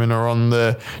Richmond are on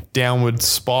the downward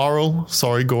spiral.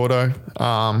 Sorry, Gordo.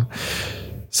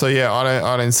 So yeah,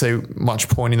 I don't see much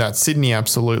point in that. Sydney,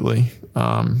 absolutely.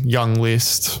 Young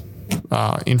list,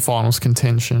 in finals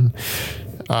contention.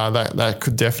 That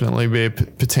could definitely be a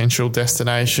potential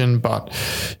destination. But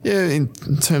yeah, in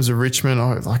terms of Richmond,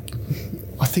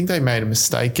 I think they made a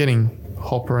mistake getting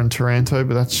Hopper and Taranto,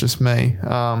 but that's just me.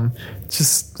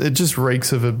 It just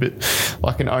reeks of a bit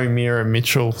like an O'Meara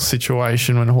Mitchell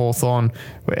situation when Hawthorn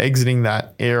were exiting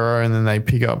that era, and then they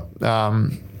pick up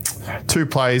two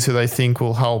players who they think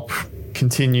will help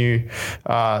continue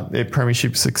their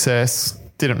premiership success.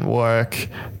 Didn't work.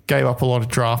 Gave up a lot of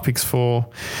draft picks for.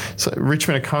 So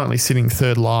Richmond are currently sitting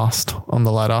third last on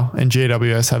the ladder, and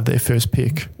GWS have their first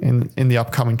pick in the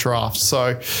upcoming draft.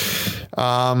 So,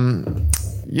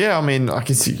 yeah, I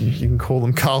guess you can call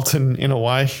them Carlton in a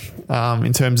way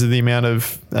in terms of the amount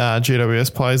of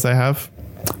GWS players they have.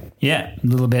 Yeah, a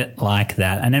little bit like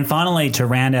that. And then finally, to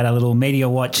round out a little Media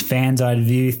Watch fans' eye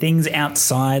view, things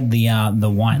outside the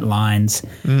white lines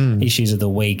issues of the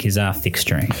week is our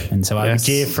fixturing. And so our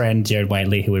dear friend Jared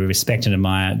Waitley, who we respect and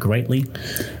admire greatly,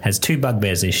 has two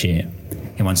bugbears this year.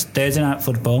 He wants Thursday night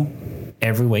football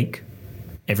every week,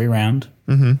 every round.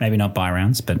 Maybe not bye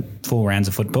rounds, but full rounds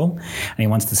of football. And he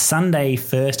wants the Sunday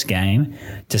first game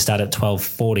to start at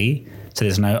 12:40, so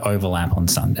there's no overlap on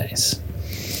Sundays.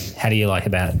 How do you like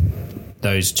about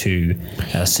those two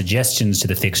suggestions to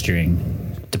the fixturing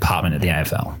department at the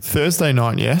AFL? Thursday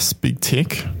night, yes, big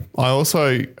tick. I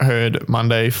also heard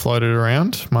Monday floated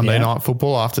around, Monday night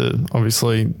football after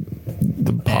obviously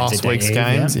the past week's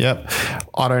games. Yep.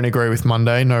 I don't agree with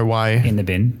Monday. No way. In the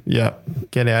bin. Yep.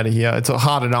 Get out of here. It's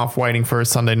hard enough waiting for a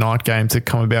Sunday night game to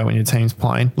come about when your team's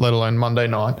playing, let alone Monday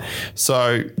night.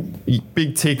 So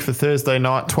big tick for Thursday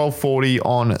night, 12:40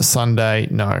 on Sunday.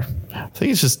 No. I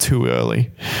think it's just too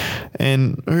early.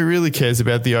 And who really cares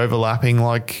about the overlapping?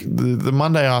 Like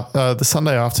the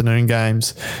Sunday afternoon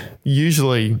games,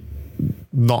 usually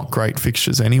not great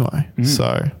fixtures anyway.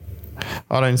 So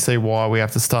I don't see why we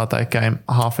have to start that game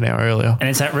half an hour earlier. And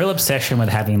it's that real obsession with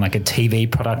having like a TV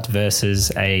product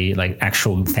versus a like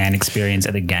actual fan experience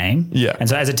at the game. Yeah. And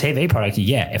so as a TV product,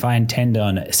 if I intend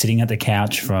on sitting at the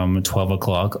couch from 12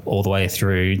 o'clock all the way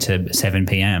through to 7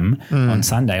 p.m. on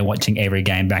Sunday, watching every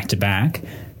game back to back,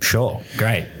 sure,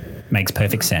 great. Makes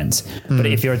perfect sense. But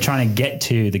if you're trying to get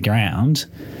to the ground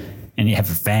and you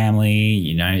have a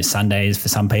family, Sundays for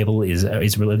some people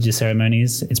is religious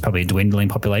ceremonies. It's probably a dwindling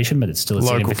population, but it's still a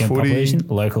significant population.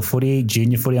 Local footy,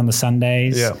 junior footy on the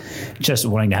Sundays. Yeah. Just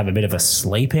wanting to have a bit of a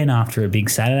sleep in after a big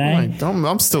Saturday. Mate,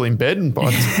 I'm still in bed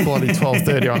by bloody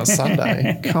 12:30 on a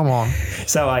Sunday. Come on.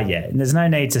 So, there's no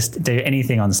need to do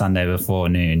anything on Sunday before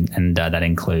noon, and that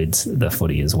includes the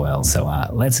footy as well. So,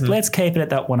 let's keep it at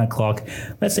that 1 o'clock.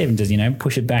 Let's even just,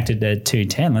 push it back to the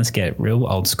 2:10. Let's get real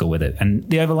old school with it. And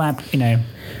the overlap,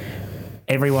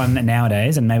 everyone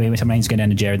nowadays, and maybe someone needs to go down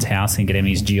to Jared's house and get him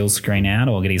his dual screen out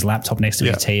or get his laptop next to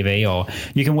his TV, or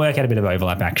you can work out a bit of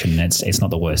overlap action. It's not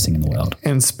the worst thing in the world.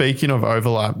 And speaking of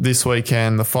overlap, this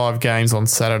weekend, the 5 games on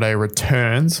Saturday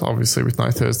returns, obviously with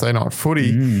no Thursday night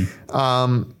footy.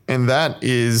 And that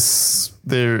is,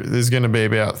 there's going to be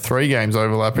about 3 games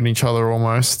overlapping each other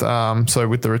almost. So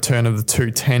with the return of the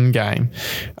 2-10 game,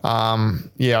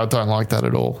 I don't like that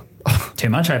at all. Too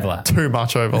much overlap. Too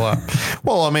much overlap.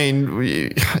 Well, I mean,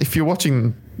 if you're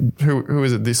watching, who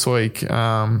is it this week? Who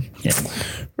are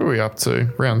we up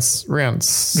to? Round 7.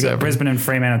 We got Brisbane and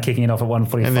Fremantle kicking it off at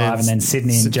 1:45, and then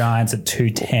Sydney and Giants at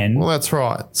 2:10. Well, that's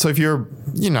right. So if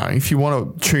if you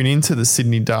want to tune into the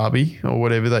Sydney Derby or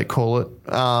whatever they call it,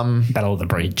 Battle of the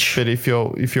Bridge. But if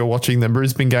you're watching the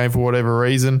Brisbane game for whatever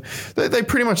reason, they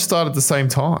pretty much start at the same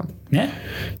time. Yeah.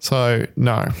 So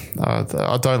no,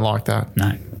 I don't like that.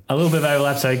 No. A little bit of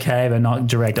overlap's okay, but not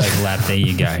direct overlap. There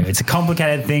you go. It's a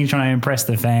complicated thing trying to impress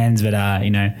the fans, but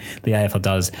the AFL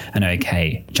does an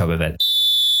okay job of it.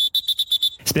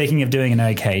 Speaking of doing an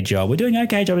okay job, we're doing an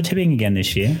okay job of tipping again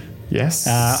this year. Yes.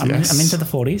 I'm into the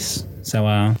 40s, so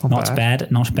not bad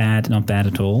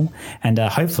at all. And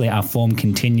hopefully our form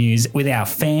continues with our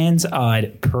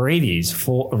fans-eyed previews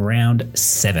for round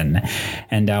 7.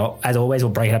 And as always,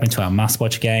 we'll break it up into our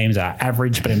must-watch games, our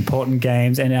average but important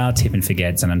games, and our tip and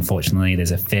forgets. And unfortunately,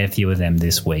 there's a fair few of them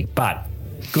this week. But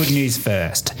good news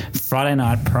first. Friday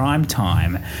night prime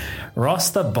time. Ross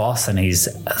the Boss and his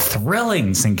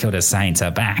thrilling St Kilda Saints are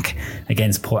back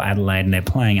against Port Adelaide, and they're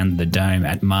playing under the dome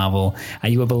at Marvel. Are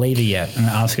you a believer yet? I'm going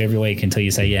to ask you every week until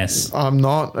you say yes. I'm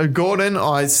not. Gordon,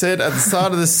 I said at the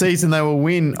start of the season they will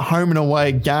win home and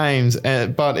away games,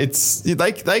 but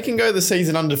they can go the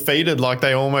season undefeated like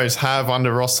they almost have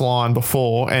under Ross Lyon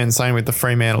before, and same with the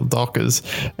Fremantle Dockers,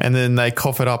 and then they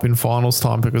cough it up in finals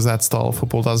time because that style of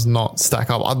football does not stack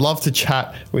up. I'd love to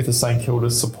chat with a St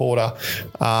Kilda supporter,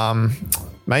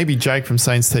 maybe Jake from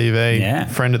Saints TV,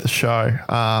 friend of the show,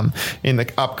 in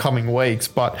the upcoming weeks.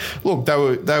 But look,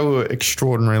 they were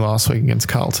extraordinary last week against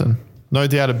Carlton. No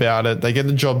doubt about it. They get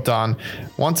the job done.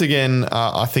 Once again,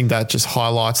 I think that just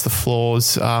highlights the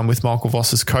flaws with Michael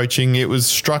Voss's coaching. It was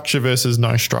structure versus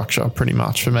no structure pretty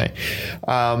much for me.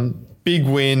 Big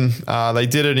win. They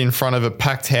did it in front of a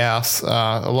packed house.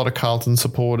 A lot of Carlton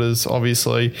supporters,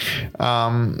 obviously.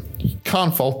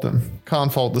 Can't fault them.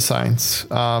 Can't fault the Saints.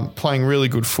 Playing really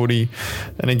good footy.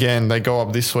 And again, they go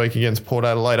up this week against Port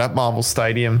Adelaide at Marvel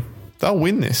Stadium. They'll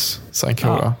win this, St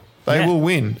Kilda. They will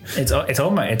win. It's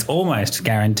almost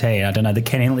guaranteed. I don't know. The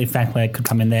Ken Hintley factor could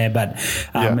come in there, but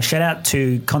shout out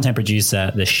to content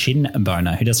producer the Shin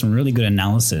Boner, who does some really good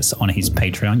analysis on his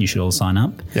Patreon. You should all sign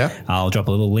up. Yeah, I'll drop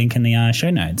a little link in the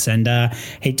show notes. And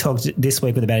he talked this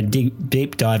week with about a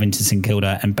deep dive into St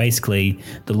Kilda, and basically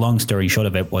the long story short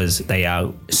of it was they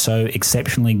are so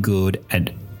exceptionally good at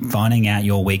finding out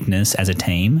your weakness as a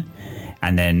team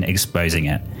and then exposing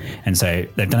it. And so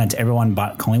they've done it to everyone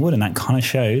but Collingwood, and that kind of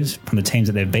shows from the teams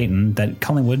that they've beaten that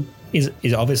Collingwood is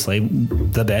obviously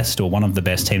the best or one of the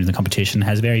best teams in the competition,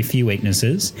 has very few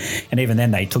weaknesses, and even then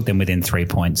they took them within 3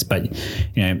 points. But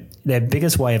their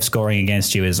biggest way of scoring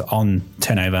against you is on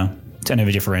turnover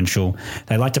differential.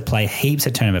 They like to play heaps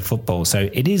of turnover football. So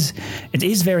it is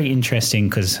very interesting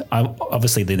because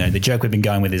obviously the joke we've been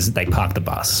going with is they park the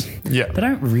bus. Yeah. They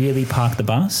don't really park the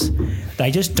bus.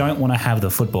 They just don't want to have the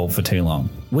football for too long,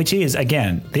 which is,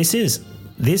 again,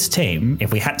 this team,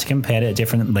 if we had to compare to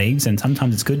different leagues, and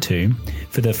sometimes it's good to,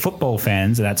 for the football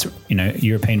fans, that's,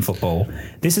 European football,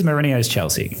 this is Mourinho's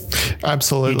Chelsea.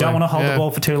 Absolutely. You don't want to hold the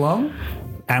ball for too long,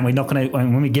 and we're not going to,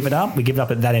 when we give it up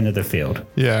at that end of the field.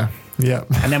 Yeah. Yeah.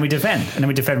 And then we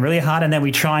defend. Really hard, and then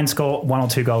we try and score 1 or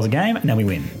 2 goals a game, and then we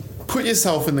win. Put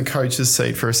yourself in the coach's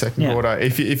seat for a second, Gordo.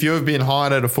 If you have been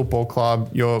hired at a football club,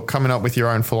 you're coming up with your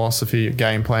own philosophy, your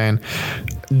game plan.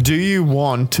 Do you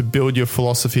want to build your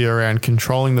philosophy around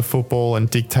controlling the football and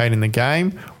dictating the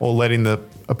game, or letting the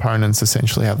opponents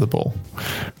essentially have the ball?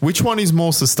 Which one is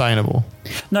more sustainable?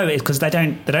 No, it's because they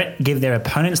don't give their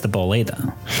opponents the ball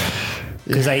either.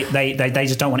 Because they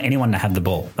just don't want anyone to have the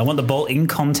ball. They want the ball in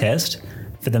contest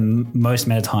for the most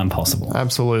amount of time possible.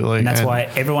 Absolutely. And that's why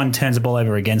everyone turns the ball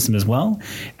over against them as well.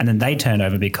 And then they turn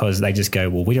over because they just go,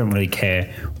 well, we don't really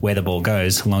care where the ball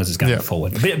goes as long as it's going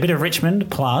forward. A bit of Richmond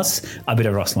plus a bit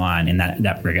of Ross Lyon in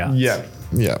that regard. Yeah.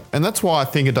 Yeah. And that's why I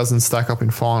think it doesn't stack up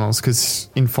in finals, because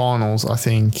in finals, I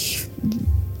think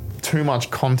too much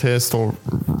contest, or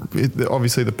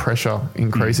obviously the pressure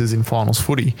increases in finals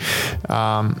footy.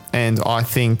 And I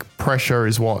think pressure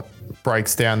is what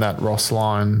breaks down that Ross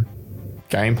Lyon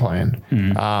game plan.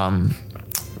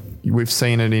 We've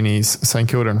seen it in his St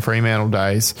Kilda and Fremantle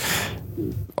days.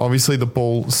 obviously the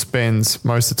ball spends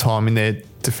most of the time in their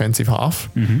defensive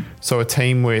half. Mm-hmm. So a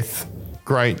team with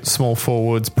great small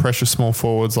forwards, pressure small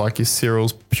forwards like your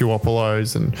Cyrils,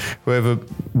 Puopolos and whoever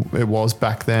it was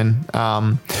back then,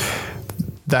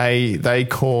 they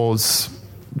cause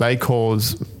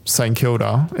St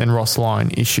Kilda and Ross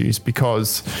Lyon issues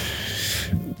because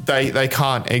they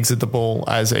can't exit the ball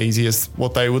as easy as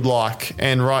what they would like.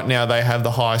 And right now they have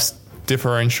the highest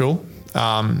differential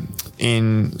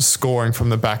in scoring from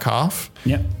the back half.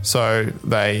 Yep. So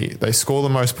they score the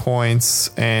most points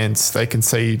and they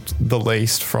concede the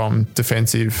least from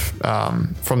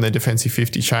their defensive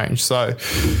 50 change. So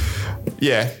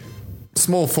yeah,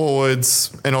 small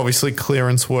forwards and obviously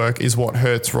clearance work is what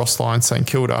hurts Ross Lyon St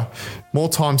Kilda more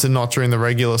times than not during the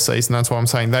regular season. That's why I'm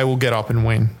saying they will get up and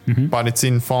win. Mm-hmm. But it's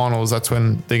in finals, that's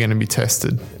when they're going to be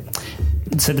tested.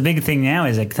 So the big thing now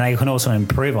is that they can also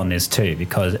improve on this too,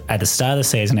 because at the start of the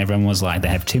season, everyone was like, they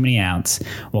have too many outs.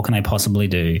 What can they possibly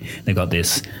do? They've got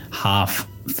this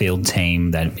half-field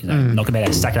team that not going to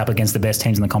be stacked up against the best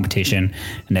teams in the competition,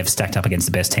 and they've stacked up against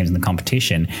the best teams in the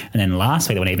competition. And then last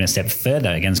week, they went even a step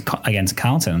further against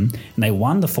Carlton, and they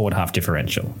won the forward half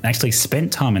differential. They actually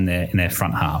spent time in their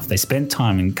front half. They spent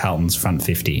time in Carlton's front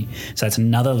 50. So that's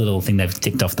another little thing they've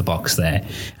ticked off the box there.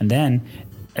 And then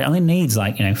it only needs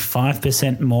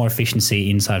 5% more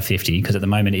efficiency inside 50, because at the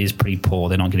moment it is pretty poor.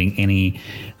 They're not getting any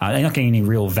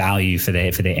real value for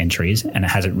their entries, and it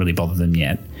hasn't really bothered them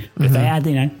yet. But if they add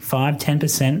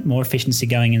 5-10% more efficiency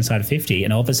going inside 50,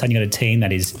 and all of a sudden you've got a team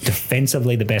that is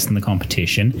defensively the best in the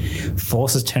competition,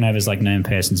 forces turnovers like no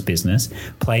person's business,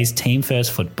 plays team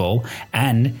first football,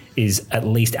 and is at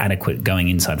least adequate going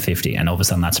inside 50, and all of a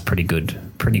sudden that's pretty good.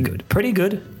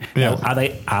 Yeah. Now,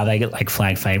 are they like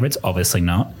flag favourites? Obviously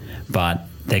not, but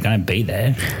they're going to be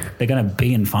there. They're going to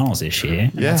be in finals this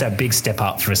year. And that's a big step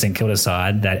up for a St Kilda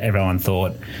side that everyone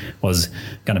thought was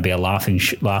going to be a laughing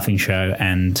show,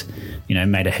 and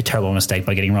made a terrible mistake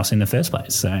by getting Ross in the first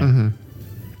place. So,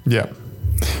 yeah,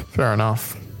 fair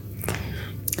enough.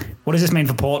 What does this mean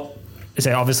for Port?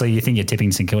 So obviously you think you're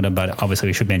tipping St Kilda, but obviously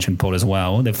we should mention Port as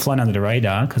well. They've flown under the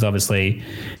radar because obviously,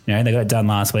 they got it done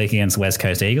last week against the West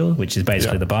Coast Eagles, which is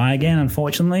basically the bye again,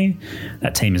 unfortunately.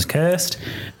 That team is cursed.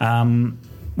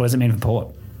 What does it mean for Port?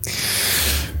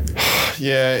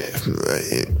 Yeah,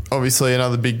 obviously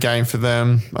another big game for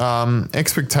them.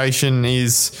 Expectation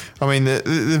is,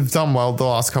 they've done well the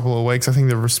last couple of weeks. I think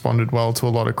they've responded well to a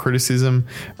lot of criticism.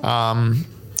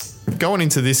 Going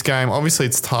into this game, obviously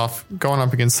it's tough going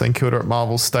up against St Kilda at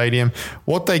Marvel Stadium.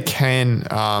 What they can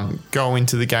go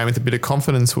into the game with a bit of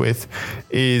confidence with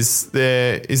is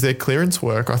their clearance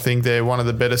work. I think they're one of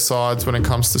the better sides when it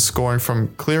comes to scoring from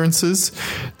clearances.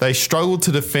 They struggle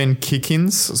to defend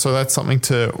kick-ins, so that's something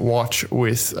to watch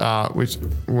with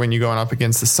when you're going up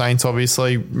against the Saints,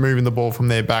 obviously, moving the ball from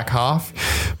their back half.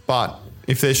 But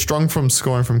if they're strong from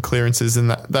scoring from clearances, then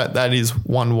that is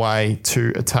one way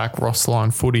to attack Ross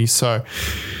Lyon footy. So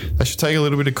they should take a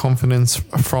little bit of confidence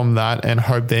from that and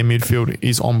hope their midfield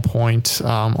is on point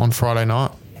on Friday night.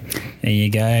 There you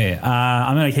go.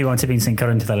 I'm going to keep on tipping St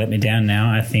Kilda until they let me down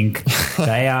now. I think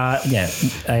they are. Yeah,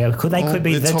 they could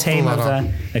be the team of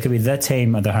the. They could be the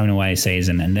team of the home and away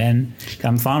season, and then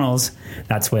come finals,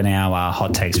 that's when our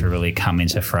hot takes will really come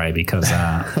into fray. Because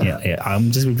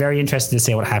I'm just very interested to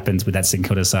see what happens with that St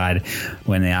Kilda side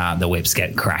when the whips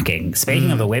get cracking.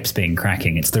 Speaking of the whips being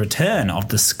cracking, it's the return of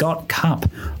the Scott Cup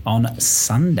on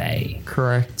Sunday.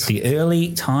 Correct. The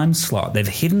early time slot. They've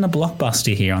hidden a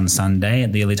blockbuster here on Sunday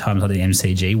at the early time slot of the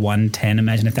MCG, 1:10.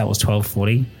 Imagine if that was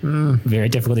 12:40. Very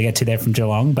difficult to get to there from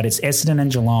Geelong, but it's Essendon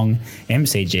and Geelong,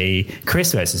 MCG,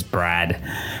 Chris versus Brad.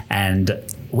 And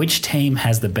which team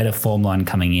has the better form line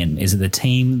coming in? Is it the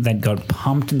team that got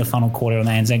pumped in the final quarter on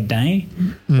the Anzac Day,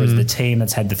 or is it the team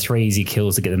that's had the 3 easy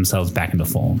kills to get themselves back into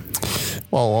form?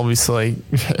 Well, obviously,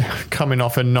 coming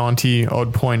off a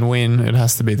 90-odd point win, it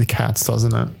has to be the Cats,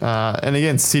 doesn't it? And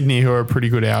against Sydney, who are a pretty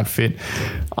good outfit.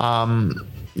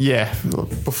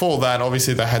 Before that,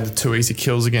 obviously, they had the 2 easy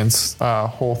kills against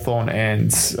Hawthorn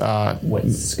and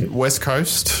West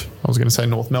Coast. I was going to say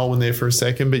North Melbourne there for a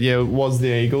second, but yeah, it was the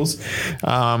Eagles. It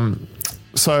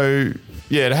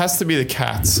has to be the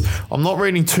Cats. I'm not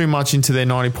reading too much into their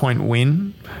 90-point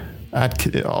win.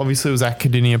 Obviously, it was at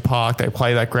Cardinia Park. They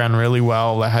played that ground really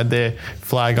well. They had their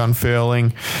flag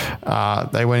unfurling.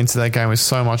 They went into that game with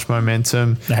so much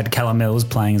momentum. They had Callum Mills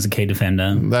playing as a key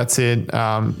defender. That's it.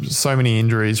 So many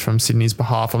injuries from Sydney's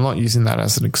behalf. I'm not using that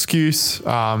as an excuse,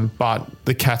 but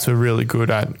the Cats were really good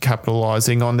at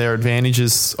capitalising on their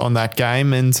advantages on that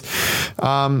game. And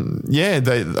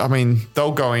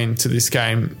they'll go into this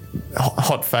game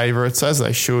hot favourites, as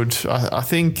they should. I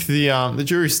think the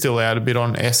jury's still out a bit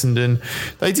on Essendon.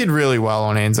 They did really well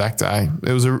on Anzac Day.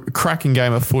 It was a cracking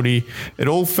game of footy. It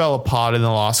all fell apart in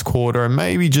the last quarter, and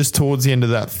maybe just towards the end of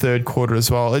that third quarter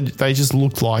as well. They just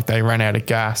looked like they ran out of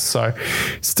gas. So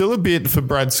still a bit for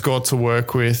Brad Scott to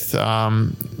work with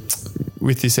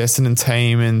this Essendon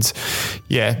team, and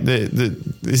yeah,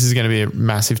 this is going to be a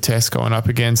massive test going up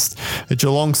against a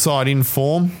Geelong side in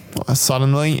form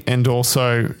suddenly, and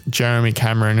also Jeremy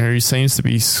Cameron, who seems to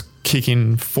be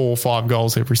kicking 4 or 5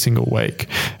 goals every single week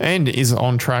and is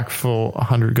on track for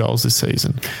 100 goals this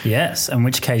season. Yes, in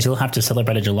which case you'll have to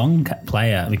celebrate a Geelong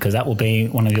player, because that will be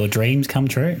one of your dreams come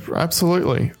true.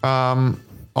 Absolutely. I'm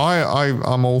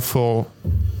all for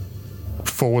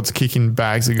forwards kicking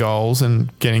bags of goals and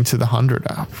getting to the 100.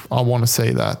 I want to see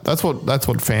that. That's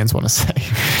what fans want to see.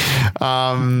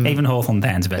 Even Hawthorn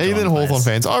fans. Even Hawthorn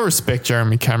fans. I respect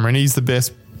Jeremy Cameron. He's the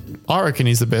best. I reckon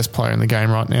he's the best player in the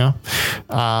game right now.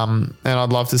 And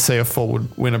I'd love to see a forward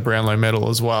win a Brownlow medal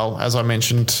as well, as I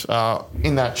mentioned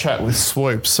in that chat with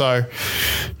Swoop. So,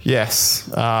 yes,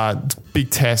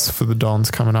 big test for the Dons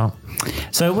coming up.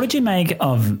 So what did you make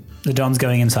of the Dons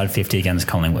going inside 50 against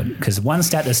Collingwood? Because one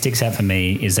stat that sticks out for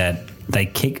me is that they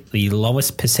kick the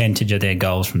lowest percentage of their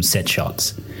goals from set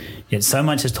shots. Yet so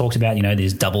much is talked about,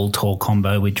 this double tall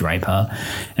combo with Draper.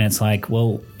 And it's like,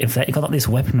 well, if they've got this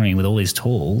weaponry with all these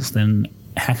tools, then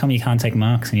how come you can't take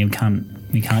marks and you can't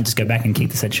just go back and kick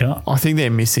the set shot? I think they're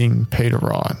missing Peter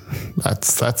Wright.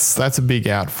 That's a big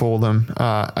out for them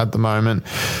at the moment.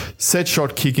 Set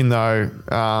shot kicking, though,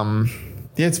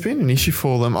 yeah, it's been an issue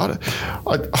for them.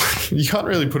 You can't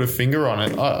really put a finger on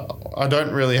it. I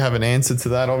don't really have an answer to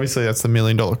that. Obviously, that's the $1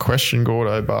 million question,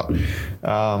 Gordo. But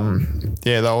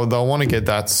yeah, they'll want to get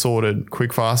that sorted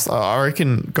quick, fast. I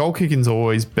reckon goal kicking's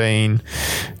always been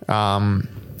a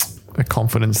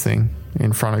confidence thing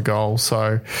in front of goal.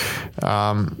 So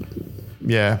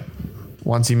yeah,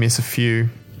 once you miss a few,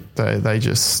 they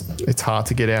just, it's hard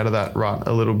to get out of that rut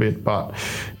a little bit. But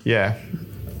yeah.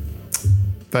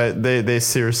 They're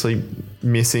seriously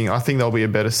missing. I think they'll be a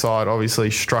better side, obviously,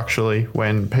 structurally,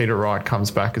 when Peter Wright comes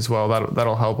back as well.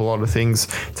 That'll help a lot of things,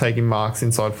 taking marks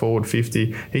inside forward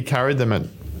 50. He carried them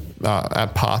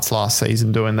at parts last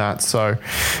season doing that. So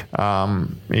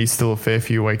he's still a fair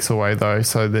few weeks away, though,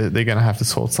 so they're going to have to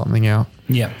sort something out.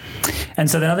 Yeah. And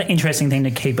so the other interesting thing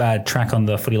to keep track on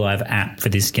the Footy Live app for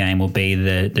this game will be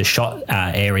the shot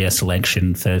area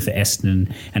selection for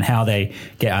Essendon and how they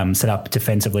get set up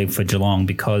defensively for Geelong,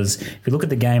 because if you look at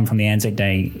the game from the Anzac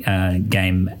Day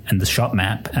game and the shot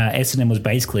map, Essendon was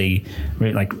basically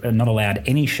not allowed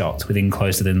any shots within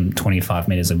closer than 25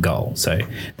 metres of goal. So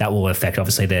that will affect,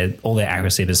 obviously, all their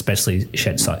accuracy, but especially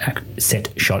set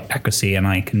shot accuracy. And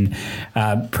I can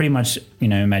pretty much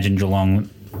imagine Geelong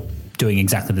doing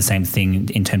exactly the same thing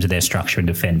in terms of their structure and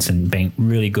defence, and being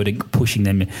really good at pushing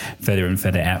them further and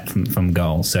further out from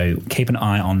goal. So keep an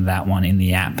eye on that one in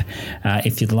the app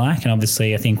if you'd like. And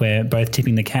obviously I think we're both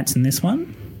tipping the Cats in this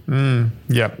one.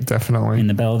 Yep, definitely. In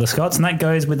the Battle of the Scots. And that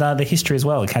goes with the history as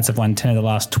well. The Cats have won 10 of the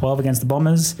last 12 against the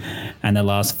Bombers, and their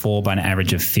last 4 by an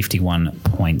average of 51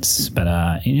 points. But,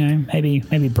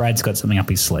 maybe Brad's got something up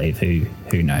his sleeve.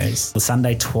 Who knows? The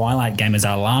Sunday twilight game is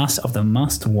our last of the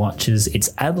must-watches. It's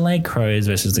Adelaide Crows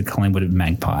versus the Collingwood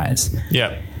Magpies.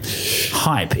 Yep.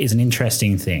 Hype is an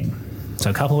interesting thing. So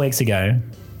a couple of weeks ago,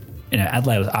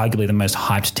 Adelaide was arguably the most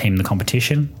hyped team in the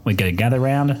competition. We go to gather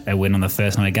round. They win on the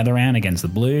first night of gather round against the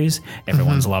Blues.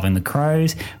 Everyone's loving the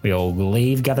Crows. We all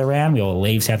leave gather round. We all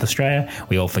leave South Australia.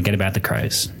 We all forget about the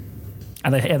Crows.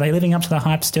 Are they living up to the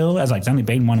hype still? As it's only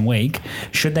been 1 week.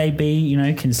 Should they be,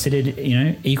 considered,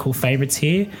 equal favourites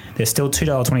here? There's still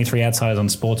 $2.23 outsiders on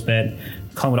Sportsbet.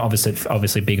 Collingwood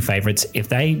obviously big favourites. If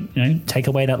they, take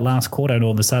away that last quarter, and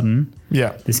all of a sudden,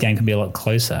 this game can be a lot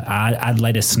closer.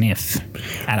 Adelaide a sniff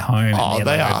at home. Oh,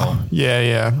 they are.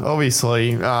 Yeah.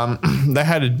 Obviously, they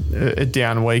had a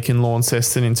down week in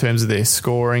Launceston in terms of their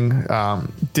scoring.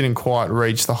 Didn't quite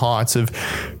reach the heights of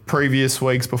previous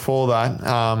weeks before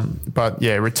that. But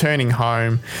yeah, returning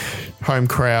home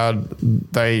crowd,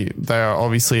 they are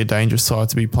obviously a dangerous side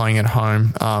to be playing at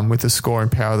home with the scoring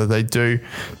power that they do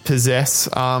possess.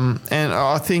 And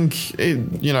I think,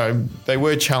 they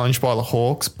were challenged by the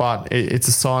Hawks, but it's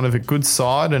a sign of a good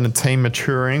side and a team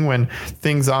maturing when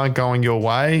things aren't going your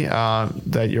way,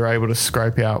 that you're able to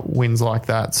scrape out wins like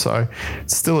that. So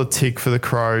it's still a tick for the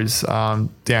Crows down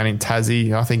in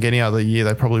Tassie. I think any other year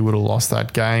they probably would have lost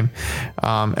that game. game.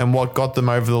 And what got them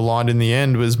over the line in the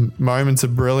end was moments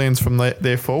of brilliance from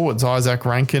their forwards, Isaac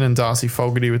Rankin and Darcy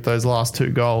Fogarty, with those last 2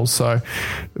 goals. So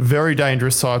very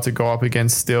dangerous side to go up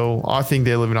against still. I think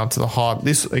they're living up to the hype.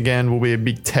 This, again, will be a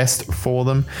big test for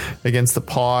them against the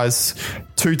Pies.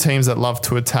 2 teams that love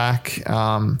to attack.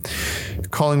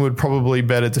 Collingwood probably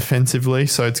better defensively,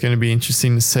 so it's going to be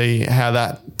interesting to see how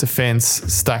that defence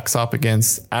stacks up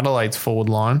against Adelaide's forward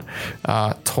line,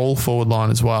 tall forward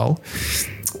line as well.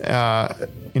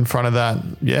 In front of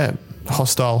that,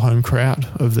 hostile home crowd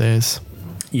of theirs.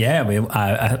 Yeah,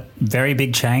 a very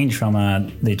big change from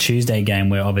the Tuesday game,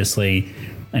 where obviously,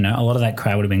 a lot of that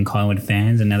crowd would have been Collingwood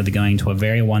fans, and now they're going to a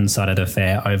very one-sided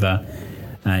affair over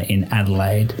in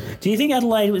Adelaide. Do you think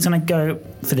Adelaide was going to go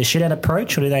for the shit-out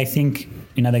approach, or do they think,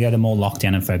 they go to more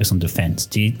lockdown and focus on defence?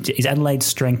 Is Adelaide's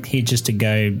strength here just to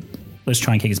go, let's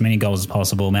try and kick as many goals as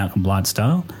possible, Malcolm Blight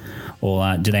style,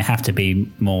 or do they have to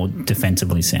be more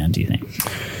defensively sound, do you think?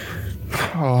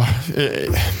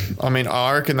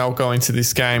 I reckon they'll go into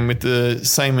this game with the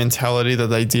same mentality that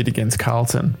they did against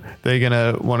Carlton. They're going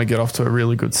to want to get off to a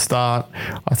really good start.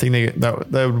 I think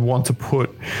they would want to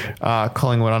put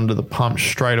Collingwood under the pump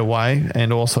straight away,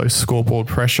 and also scoreboard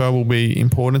pressure will be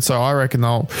important. So I reckon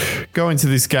they'll go into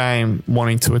this game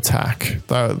wanting to attack.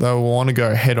 They'll want to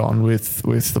go head on with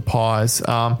the Pies.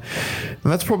 And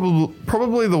that's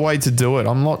probably the way to do it.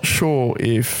 I'm not sure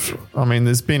if,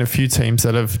 there's been a few teams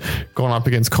that have gone up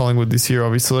against Collingwood this year,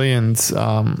 obviously, and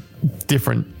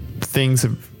different things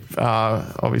have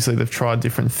obviously they've tried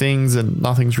different things and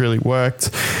nothing's really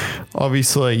worked.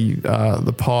 Obviously,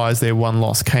 the Pies, their one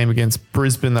loss came against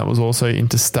Brisbane. That was also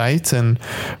interstate. And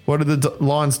what did the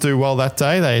Lions do well that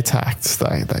day? They attacked.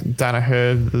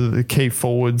 Danaher, the key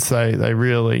forwards, they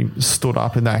really stood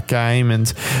up in that game,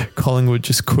 and Collingwood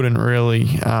just couldn't really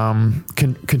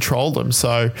control them.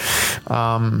 So,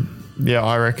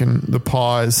 I reckon the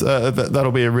Pies,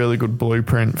 that'll be a really good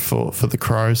blueprint for the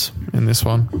Crows in this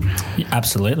one. Yeah,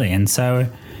 absolutely. And so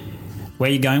where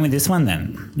are you going with this one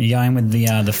then? You're going with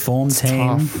the form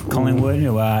team, tough. Collingwood,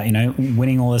 who are,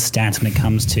 winning all the stats when it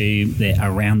comes to their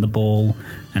around the ball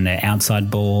and their outside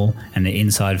ball and their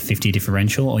inside 50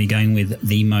 differential, or are you going with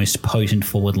the most potent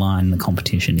forward line in the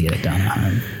competition to get it done at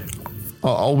home?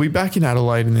 I'll be back in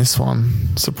Adelaide in this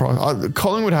one. Surprise!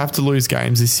 Collingwood have to lose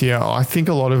games this year. I think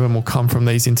a lot of them will come from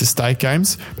these interstate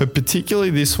games, but particularly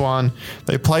this one.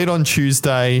 They played on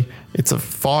Tuesday. It's a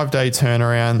 5-day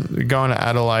turnaround. They're going to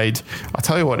Adelaide. I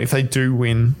tell you what, if they do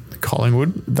win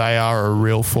Collingwood, they are a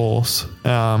real force.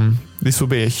 This will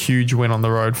be a huge win on the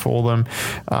road for them.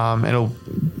 It'll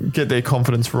get their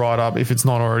confidence right up if it's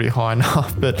not already high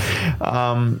enough. But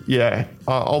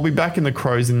I'll be back in the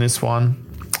Crows in this one.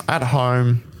 At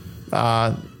home,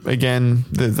 again,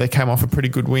 they came off a pretty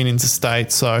good win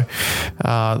interstate, so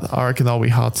I reckon they'll be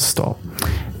hard to stop.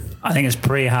 I think it's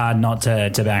pretty hard not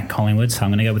to back Collingwood, so I'm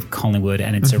going to go with Collingwood,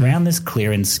 and it's around this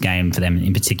clearance game for them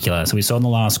in particular. So we saw in the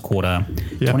last quarter,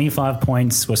 25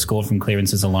 points were scored from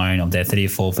clearances alone of their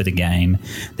 34 for the game.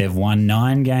 They've won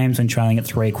 9 games when trailing at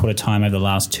 3/4 time over the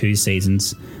last 2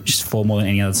 seasons, which is 4 more than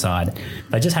any other side.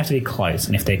 They just have to be close,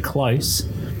 and if they're close,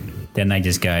 then they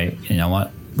just go, you know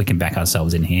what, we can back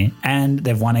ourselves in here. And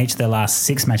they've won each of their last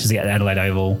 6 matches at Adelaide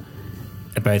Oval,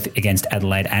 both against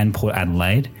Adelaide and Port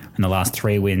Adelaide. And the last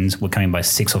 3 wins were coming by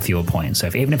 6 or fewer points. So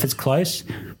even if it's close,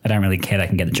 they don't really care. They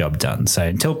can get the job done. So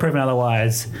until proven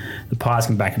otherwise, the Pies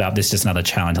can back it up. This is just another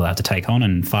challenge they'll have to take on.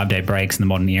 And 5-day breaks in the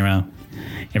modern era.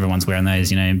 Everyone's wearing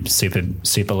those,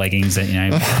 super leggings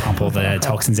that, pump all the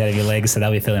toxins out of your legs. So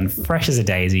they'll be feeling fresh as a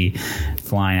daisy,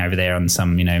 flying over there on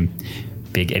some,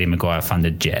 big Eddie Maguire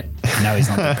funded jet. No, he's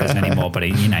not the president anymore, but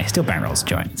he still bankrolls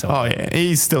joint. So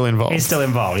he's still involved.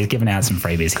 He's giving out some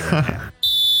freebies here and there.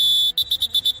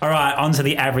 All right, on to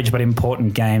the average but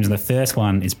important games. And the first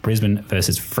one is Brisbane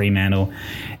versus Fremantle.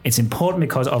 It's important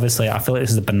because obviously I feel like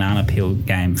this is a banana peel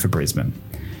game for Brisbane.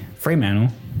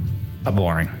 Fremantle are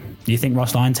boring. You think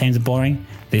Ross Lyon teams are boring?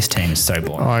 This team is so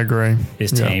boring. I agree.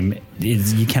 This team,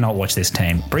 you cannot watch this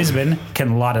team. Brisbane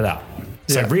can light it up.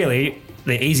 So really,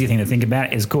 the easy thing to think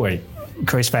about is good.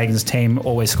 Chris Fagan's team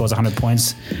always scores 100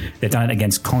 points. They've done it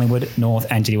against Collingwood, North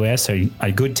and GWS. So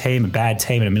a good team, a bad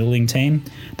team and a middling team,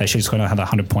 they should score another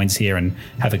 100 points here and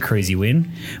have a crazy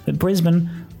win. But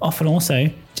Brisbane often also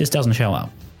just doesn't show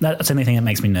up. That's the only thing that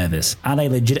makes me nervous. Are they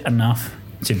legit enough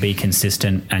to be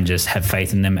consistent and just have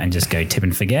faith in them and just go tip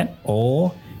and forget?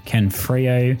 Or can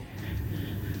Freo...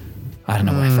 I don't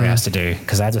know what Freo has to do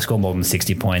because they have to score more than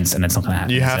 60 points and it's not going to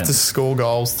happen. You have to score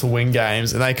goals to win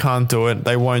games and they can't do it.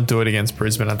 They won't do it against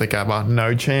Brisbane at the Gabba.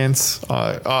 No chance.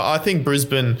 I think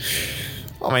Brisbane,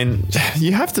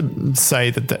 you have to say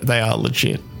that they are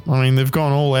legit. I mean, they've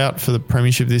gone all out for the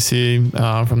premiership this year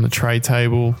from the trade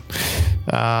table.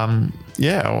 I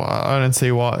don't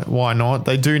see why not.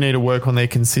 They do need to work on their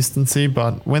consistency,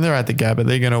 but when they're at the Gabba,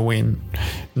 they're going to win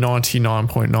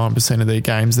 99.9% of their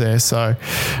games there. So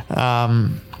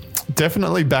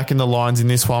definitely back in the lines in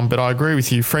this one, but I agree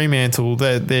with you. Fremantle,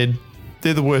 they're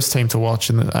the worst team to watch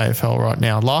in the AFL right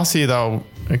now. Last year they were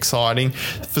exciting.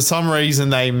 For some reason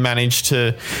they managed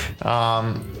to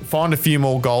find a few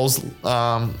more goals in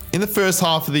the first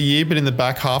half of the year, but in the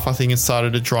back half I think it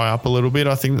started to dry up a little bit.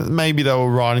 I think that maybe they were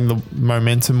riding the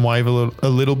momentum wave a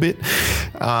little bit.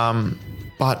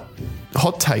 But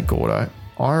hot take, Gordo,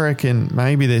 I reckon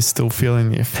maybe they're still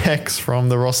feeling the effects from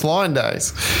the Ross Lyon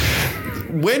days.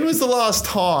 When was the last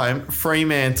time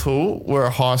Fremantle were a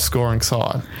high-scoring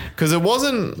side? Because it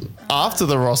wasn't after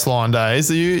the Ross Lyon days.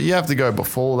 You have to go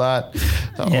before that.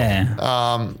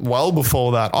 Yeah. Well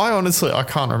before that. I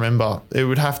can't remember. It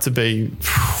would have to be...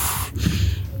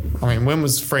 I mean, when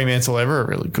was Fremantle ever a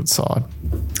really good side?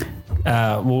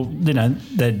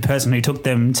 The person who took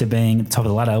them to being top of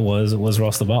the ladder was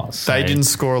Ross the Boss. So they didn't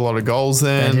score a lot of goals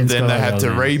then. Then they had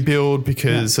to rebuild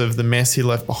because of the mess he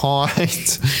left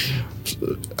behind.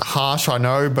 Harsh, I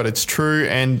know, but it's true.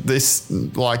 And this,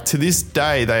 to this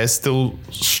day, they are still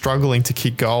struggling to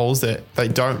kick goals. They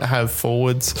don't have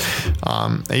forwards.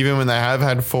 Even when they have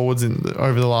had forwards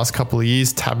over the last couple of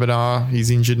years, Tabata,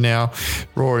 he's injured now.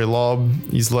 Rory Lobb,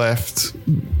 he's left.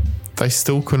 They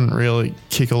still couldn't really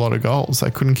kick a lot of goals.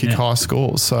 They couldn't kick high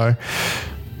scores. So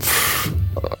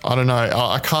I don't know.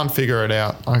 I can't figure it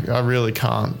out. I really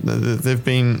can't. They've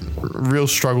been a real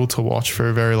struggle to watch for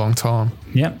a very long time.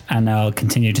 Yep, and they'll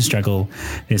continue to struggle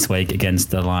this week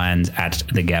against the Lions at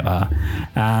the Gabba.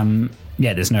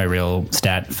 There's no real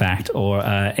stat, fact, or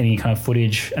any kind of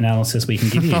footage analysis we can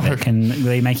give you that can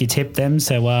really make you tip them.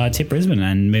 So tip Brisbane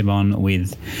and move on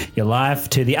with your life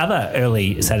to the other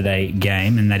early Saturday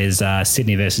game, and that is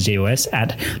Sydney versus GWS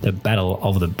at the Battle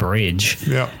of the Bridge.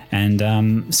 Yeah.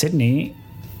 And Sydney,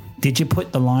 did you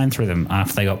put the line through them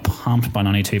after they got pumped by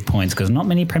 92 points? Because not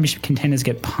many premiership contenders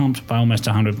get pumped by almost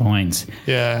 100 points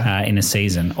in a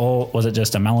season. Or was it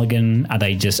just a mulligan? Are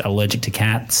they just allergic to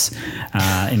cats?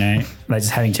 They're just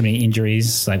having too many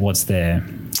injuries. What's there?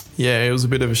 Yeah, it was a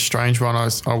bit of a strange one. I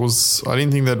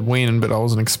didn't think they'd win, but I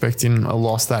wasn't expecting a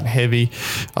loss that heavy.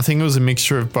 I think it was a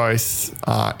mixture of both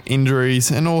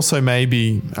injuries and also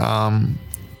maybe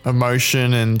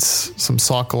emotion and some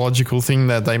psychological thing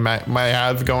that they may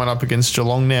have going up against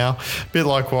Geelong now. A bit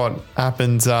like what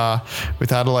happened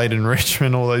with Adelaide and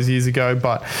Richmond all those years ago.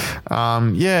 But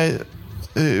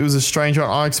it was a strange one.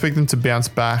 I expect them to bounce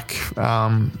back,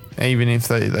 even if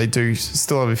they do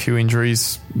still have a few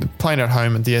injuries. They're playing at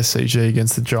home at the SCG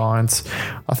against the Giants.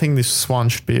 I think this one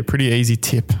should be a pretty easy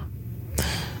tip.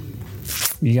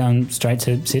 You're going straight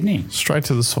to Sydney? Straight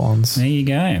to the Swans. There you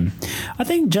go. I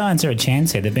think Giants are a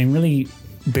chance here. They've been really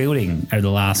building over the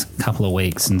last couple of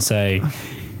weeks. And so I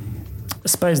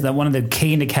suppose that one of the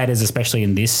key indicators, especially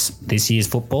in this year's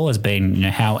football, has been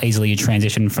how easily you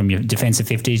transition from your defensive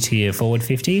 50 to your forward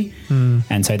 50.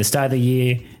 And so at the start of the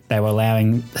year, they were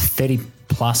allowing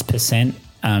 30+%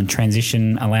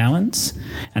 transition allowance,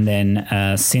 and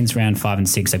then since round 5 and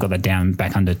 6 they've got that down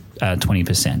back under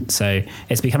 20%. So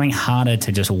it's becoming harder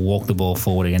to just walk the ball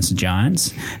forward against the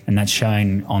Giants, and that's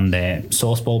showing on their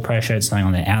source ball pressure, it's showing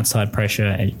on their outside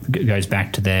pressure. It goes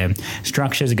back to their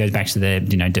structures, it goes back to their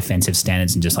defensive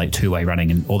standards and just two-way running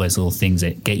and all those little things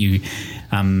that get you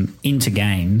into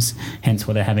games, hence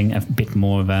why they're having a bit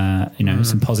more of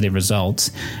some positive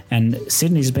results. And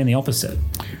Sydney's been the opposite.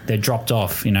 They're dropped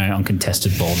off on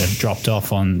contested ball. They've dropped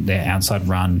off on their outside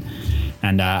run.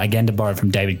 And again, to borrow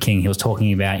from David King, he was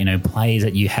talking about, plays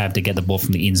that you have to get the ball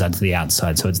from the inside to the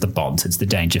outside. So it's the Bobs, it's the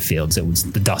Dangerfields, it was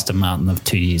the Dustin Martin of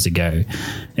 2 years ago.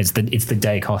 It's the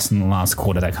Dacos in the last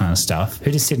quarter, that kind of stuff.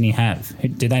 Who does Sydney have?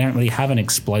 They don't really have an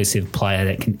explosive player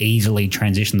that can easily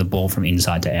transition the ball from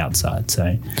inside to outside.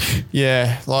 So,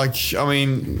 yeah,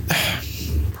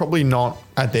 probably not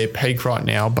at their peak right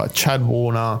now, but Chad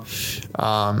Warner,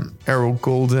 Errol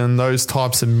Goulden, those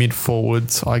types of mid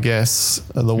forwards, I guess,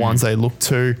 are the ones they look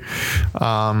to.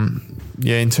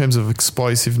 In terms of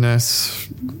explosiveness,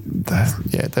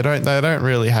 they don't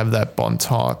really have that Bond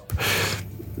type.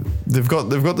 They've got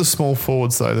the small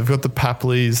forwards though. They've got the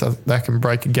Papleys that can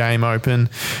break a game open.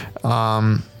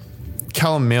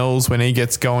 Callum Mills, when he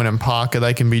gets going, and Parker,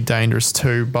 they can be dangerous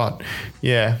too. But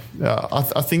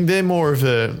I think they're more of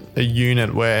a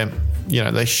unit where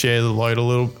they share the load a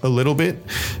little bit.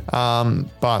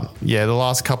 But the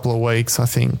last couple of weeks, I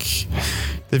think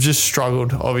they've just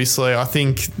struggled, obviously. I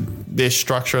think their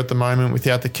structure at the moment,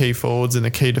 without the key forwards and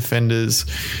the key defenders,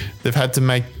 they've had to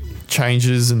make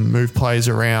changes and move players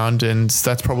around, and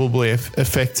that's probably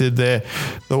affected the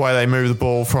way they move the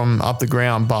ball from up the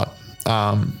ground. But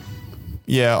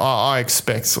I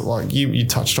expect, like you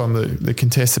touched on the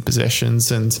contested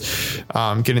possessions and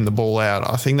getting the ball out.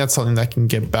 I think that's something they can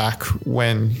get back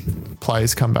when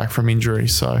players come back from injury.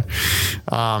 So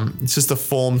it's just a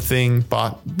form thing,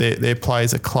 but their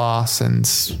players are class, and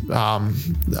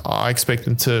I expect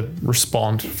them to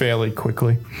respond fairly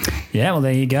quickly. Yeah, well,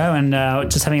 there you go. And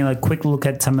just having a quick look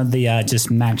at some of the just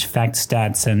match fact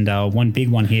stats, and one big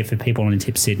one here for people on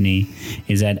Tip Sydney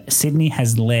is that Sydney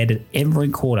has led every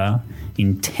quarter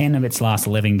in 10 of its last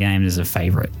 11 games as a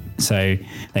favourite. So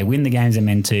they win the games they're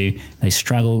meant to. They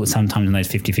struggle sometimes in those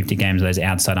 50-50 games, those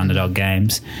outside underdog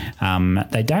games.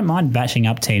 They don't mind bashing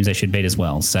up teams they should beat as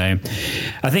well. So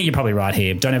I think you're probably right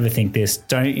here. Don't overthink this.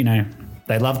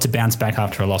 They love to bounce back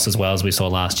after a loss as well, as we saw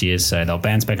last year. So they'll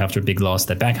bounce back after a big loss.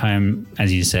 They're back home,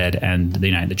 as you said, and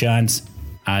the Giants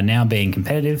are now being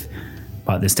competitive,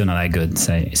 but they're still not that good.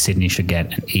 So Sydney should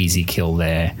get an easy kill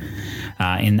there.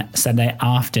 In Saturday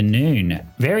afternoon,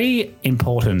 very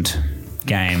important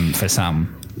game for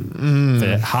some,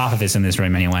 for half of us in this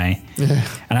room anyway. Yeah.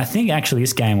 And I think actually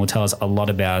this game will tell us a lot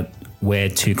about where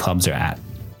two clubs are at.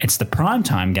 It's the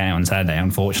primetime game on Saturday,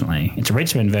 unfortunately. It's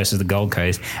Richmond versus the Gold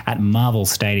Coast at Marvel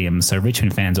Stadium, so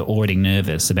Richmond fans are already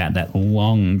nervous about that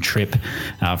long trip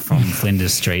from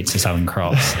Flinders Street to Southern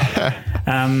Cross.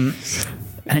 And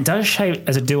it does shape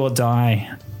as a do or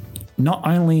die, not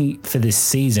only for this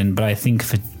season, but I think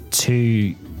for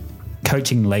two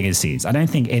coaching legacies. I don't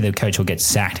think either coach will get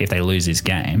sacked if they lose this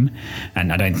game.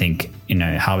 And I don't think,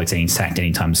 Harvick's getting sacked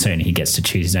anytime soon. He gets to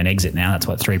choose his own exit now. That's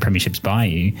what 3 premierships buy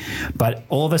you. But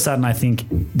all of a sudden, I think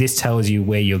this tells you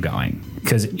where you're going.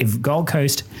 Because if Gold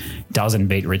Coast doesn't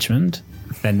beat Richmond,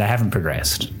 then they haven't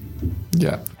progressed.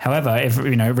 Yeah. However, if,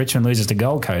 Richmond loses to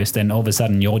Gold Coast, then all of a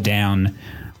sudden you're down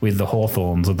with the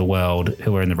Hawthorns of the world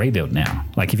who are in the rebuild now.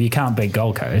 Like, if you can't beat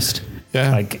Gold Coast,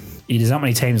 there's not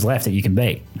many teams left that you can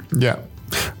beat. Yeah.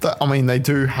 They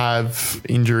do have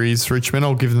injuries, Richmond.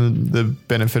 I'll give them the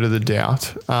benefit of the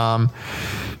doubt.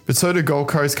 But so do Gold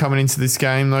Coast coming into this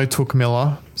game, though, took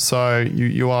Miller. So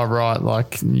you are right.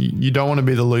 Like, you don't want to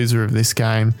be the loser of this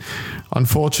game.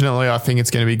 Unfortunately, I think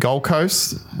it's going to be Gold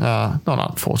Coast. Not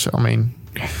unfortunately.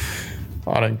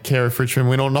 I don't care if Richmond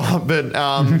win or not, but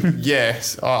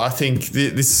yes, I think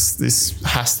this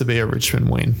has to be a Richmond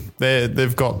win.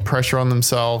 They've got pressure on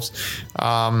themselves.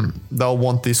 They'll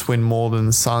want this win more than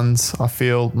the Suns, I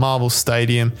feel. Marvel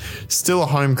Stadium, still a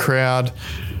home crowd.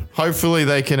 Hopefully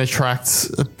they can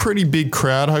attract a pretty big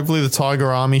crowd. Hopefully the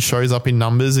Tiger Army shows up in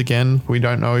numbers again. We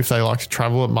don't know if they like to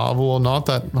travel at Marvel or not.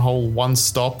 That whole one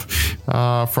stop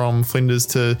from Flinders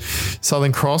to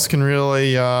Southern Cross can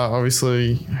really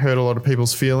obviously hurt a lot of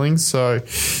people's feelings. So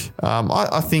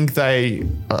I think I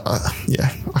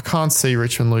can't see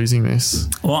Richmond losing this.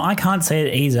 Well, I can't see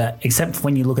it either, except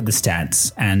when you look at the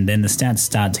stats, and then the stats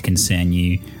start to concern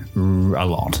you a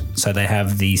lot. So they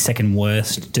have the second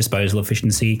worst disposal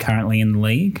efficiency currently in the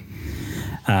league.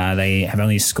 They have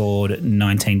only scored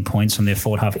 19 points from their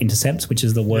forward half intercepts, which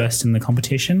is the worst in the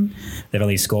competition. They've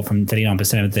only scored from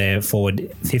 39% of their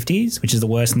forward 50s, which is the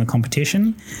worst in the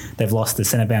competition. They've lost the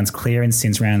centre bounce clearance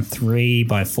since round 3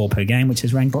 by 4 per game, which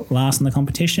is ranked last in the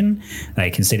competition. They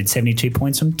conceded 72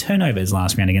 points from turnovers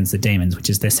last round against the Demons, which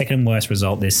is their second worst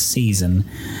result this season.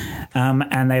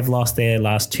 And they've lost their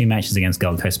last 2 matches against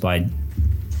Gold Coast by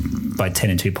 10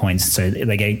 and 2 points. So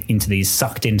they get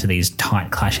sucked into these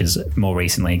tight clashes more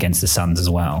recently against the Suns as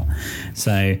well.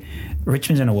 So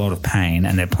Richmond's in a world of pain,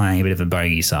 and they're playing a bit of a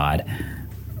bogey side.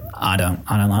 I don't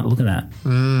like looking at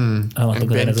that. I like and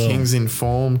Ben King's in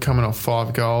form, coming off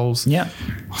 5 goals. Yeah.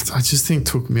 I just think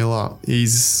Took Miller,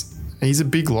 he's a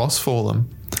big loss for them.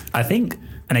 I think,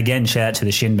 and again, shout out to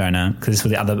the shin boner, because this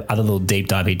was the other little deep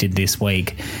dive he did this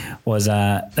week, was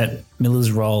that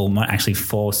Miller's role might actually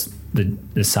force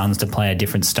the Suns to play a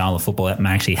different style of football that may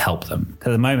actually help them. Because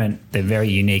at the moment, they're very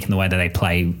unique in the way that they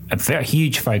play a very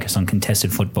huge focus on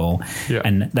contested football,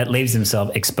 and that leaves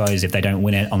themselves exposed if they don't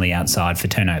win it on the outside for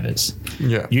turnovers.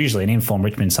 Yeah. Usually an informed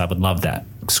Richmond side would love that.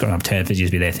 Scoring up turnovers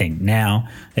used to be their thing. Now,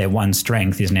 their one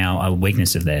strength is now a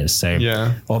weakness of theirs. So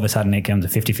all of a sudden it comes a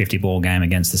 50-50 ball game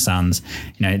against the Suns.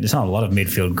 There's not a lot of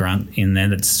midfield grunt in there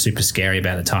that's super scary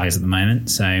about the Tigers at the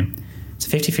moment. So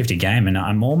it's a 50-50 game, and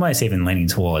I'm almost even leaning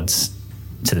towards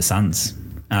to the Suns.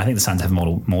 And I think the Suns have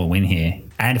more win here.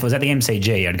 And if it was at the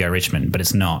MCG, I'd go Richmond, but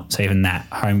it's not. So even that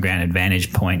home ground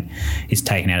advantage point is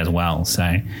taken out as well.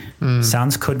 So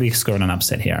Suns could be scoring an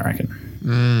upset here, I reckon.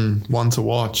 One to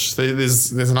watch.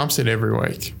 There's an upset every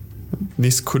week.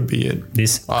 This could be it.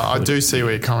 I do see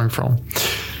where you're coming from.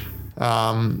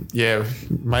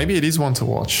 Maybe it is one to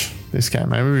watch, this game.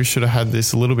 Maybe we should have had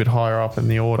this a little bit higher up in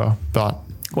the order, but...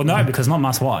 Well, no, because not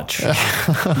must watch.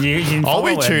 I'll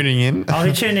be tuning in. I'll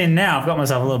be tuning in now. I've got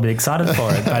myself a little bit excited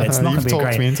for it, but it's not going to be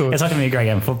great. It's not going to be a great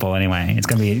game of football anyway. It's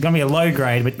going to be a low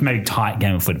grade, but maybe tight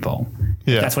game of football.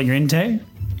 Yeah. If that's what you're into,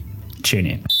 tune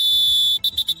in.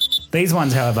 These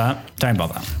ones, however, don't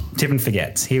bother. Tip and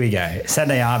forgets. Here we go.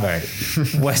 Saturday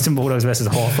Arvo. Western Bulldogs versus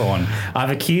Hawthorn. I've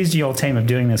accused your team of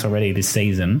doing this already this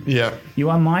season. Yeah. You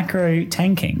are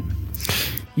micro-tanking.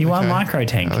 You are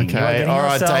micro-tanking. Okay. All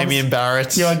right, Damien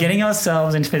Barrett. You are getting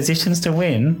yourselves into positions to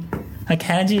win. Like,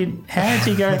 how did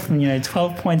you go from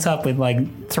 12 points up with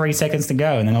like 3 seconds to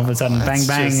go, and then all of a sudden,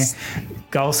 bang,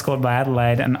 goal scored by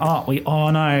Adelaide, and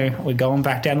we're going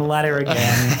back down the ladder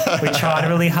again. We tried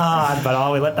really hard,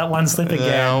 but we let that one slip again.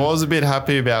 Yeah, I was a bit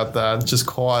happy about that, just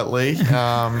quietly.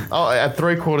 At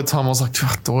 3/4 time, I was like,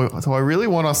 do I really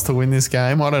want us to win this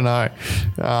game? I don't know.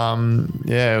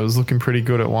 It was looking pretty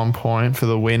good at one point for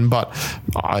the win, but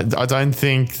I don't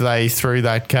think they threw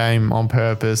that game on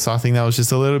purpose. I think that was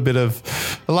just a little bit of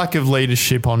a lack of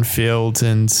leadership on field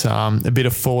and a bit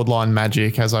of forward line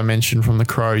magic, as I mentioned from the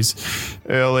Crows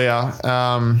earlier.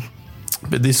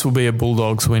 But this will be a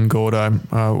Bulldogs win, Gordo.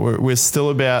 We're still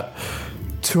about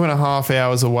 2.5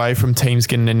 hours away from teams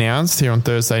getting announced here on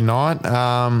Thursday night.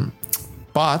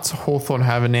 But Hawthorn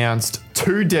have announced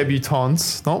 2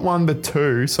 debutants, not 1 but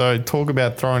 2. So talk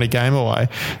about throwing a game away.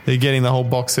 They're getting the whole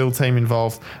Box Hill team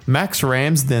involved. Max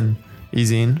Ramsden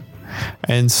is in.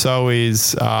 And so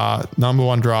is number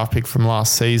 1 draft pick from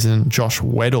last season, Josh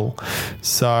Weddle.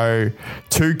 So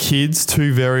 2 kids,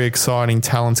 2 very exciting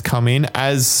talents come in,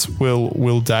 as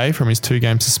will Day from his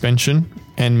 2-game suspension,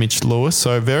 and Mitch Lewis.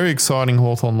 So very exciting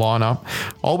Hawthorn lineup.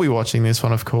 I'll be watching this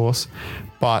one, of course.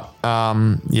 But,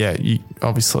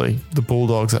 obviously the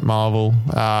Bulldogs at Marvel,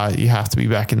 you have to be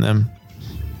backing them.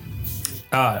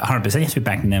 100%. You have to be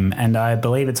backing them. And I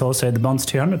believe it's also the Bonds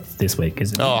 200th this week,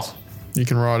 isn't it? Oh, you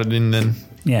can write it in then.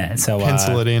 Yeah, so...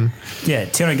 pencil it in. Yeah,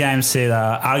 200 games to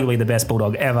arguably the best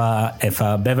Bulldog ever. If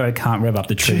Bevo can't rev up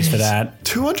the troops for that.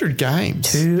 200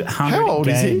 games? 200 How old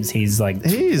games. is he? He's like...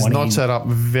 He is notched that up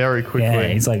very quickly. Yeah,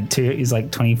 he's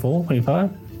like 24,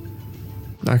 25.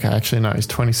 Okay, actually, no, he's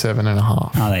 27 and a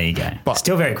half. Oh, there you go. But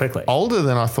still very quickly. Older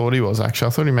than I thought he was, actually. I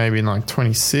thought he may be in like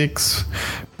 26.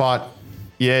 But,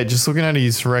 yeah, just looking at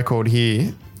his record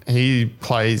here, he's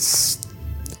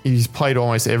played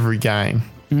almost every game,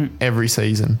 every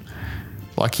season.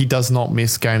 Like, he does not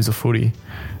miss games of footy.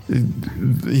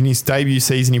 In his debut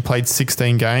season, he played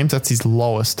 16 games. That's his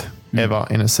lowest ever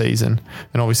in a season.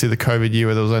 And obviously the COVID year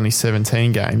where there was only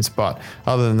 17 games. But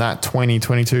other than that, 20,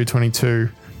 22, 22,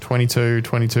 22,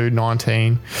 22,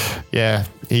 19. Yeah,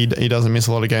 he doesn't miss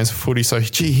a lot of games of footy. So,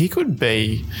 he could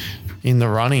be in the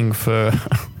running for...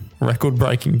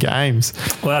 record-breaking games.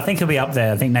 Well, I think he'll be up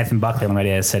there. I think Nathan Buckley on the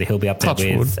radio said he'll be up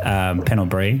there with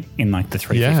Pendlebury in like the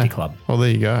 350 club. Well,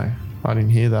 there you go. I didn't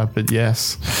hear that, but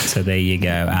yes. So there you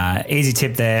go. Easy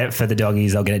tip there for the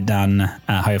doggies. They'll get it done.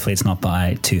 Hopefully it's not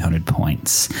by 200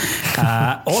 points.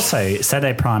 Also,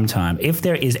 Saturday prime time. If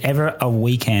there is ever a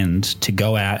weekend to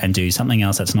go out and do something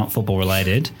else that's not football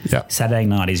related, Saturday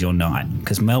night is your night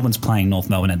because Melbourne's playing North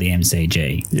Melbourne at the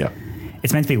MCG. Yeah.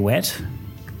 It's meant to be wet.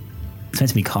 It's meant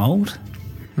to be cold,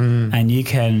 and you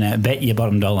can bet your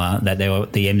bottom dollar that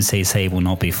the MCC will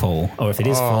not be full. Or if it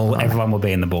is full, everyone will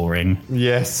be in the ball ring.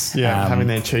 Yes, having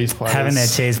their cheese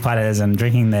platters. And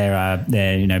drinking their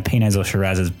Pinots or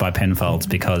Shirazes by Penfolds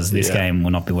because this game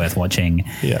will not be worth watching.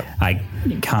 Yeah. I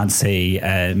can't see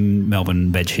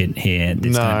Melbourne bedsheet here.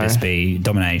 It's going to just be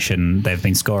domination. They've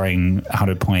been scoring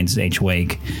 100 points each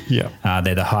week. Yeah.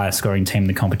 They're the highest scoring team in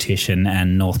the competition,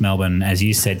 and North Melbourne, as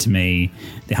you said to me,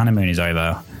 the honeymoon is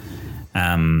over.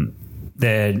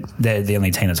 They're the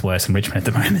only team that's worse than Richmond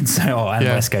at the moment, and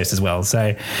West Coast as well.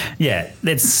 So,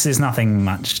 there's nothing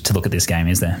much to look at this game,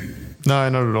 is there? No,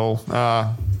 not at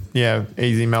all.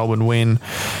 Easy Melbourne win.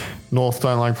 North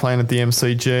don't like playing at the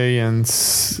MCG and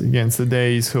against the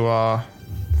D's, who are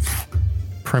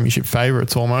premiership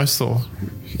favourites almost, or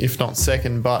if not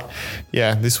second. But,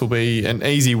 this will be an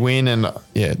easy win and,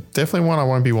 definitely one I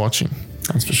won't be watching.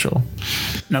 That's for sure.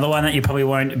 Another one that you probably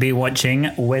won't be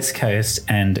watching, West Coast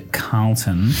and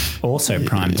Carlton, also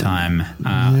prime time.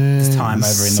 This time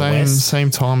over in the West.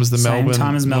 Same time as the Melbourne. Same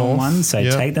time as Melbourne North. one. So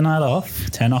take the night off,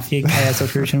 turn off your KO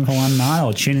subscription for one night,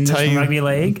 or tune into some rugby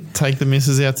league. Take the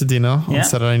missus out to dinner on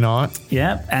Saturday night.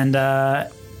 Yeah, and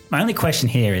my only question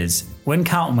here is, when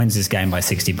Carlton wins this game by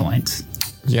 60 points,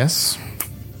 yes,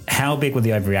 how big would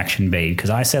the overreaction be? Because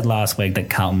I said last week that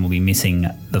Carlton will be missing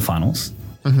the finals.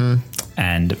 Mm-hmm.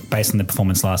 And based on the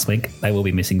performance last week, they will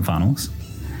be missing finals.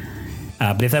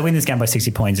 But if they win this game by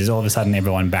 60 points, is all of a sudden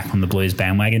everyone back on the Blues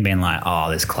bandwagon being like, oh,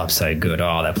 this club's so good.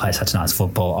 Oh, they play such nice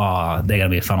football. Oh, they're going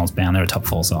to be a finals bound. They're a top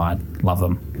 4 side. Love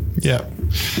them. Yeah.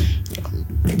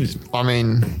 I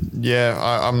mean, yeah,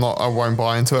 I won't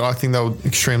buy into it. I think they were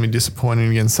extremely disappointing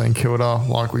against St Kilda,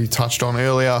 like we touched on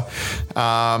earlier.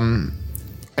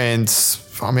 And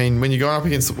I mean, when you're going up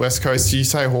against the West Coast, you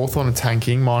say Hawthorn are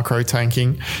tanking, micro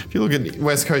tanking. If you look at the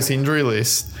West Coast injury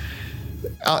list,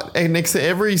 next to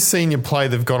every senior play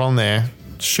they've got on there,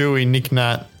 Shuey, Nick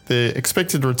Nat, the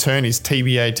expected return is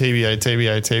TBA.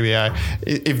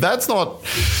 If that's not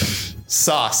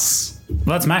sus. Well,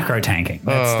 that's macro tanking.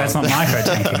 That's not micro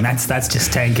tanking. That's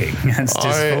just tanking. That's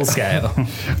just full scale.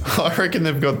 I reckon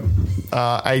they've got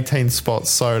 18 spots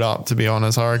sewed up, to be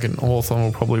honest. I reckon Hawthorn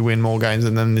will probably win more games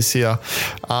than them this year.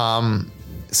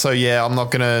 So, yeah, I'm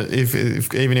not going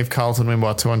to, even if Carlton win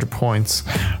by 200 points,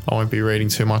 I won't be reading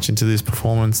too much into this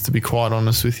performance, to be quite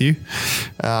honest with you.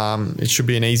 It should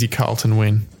be an easy Carlton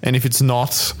win. And if it's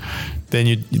not, then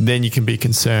you can be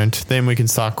concerned. Then we can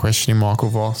start questioning Michael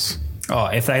Voss. Oh,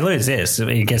 if they lose this,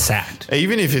 you get sacked.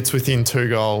 Even if it's within 2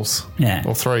 goals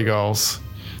or 3 goals,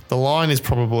 the line is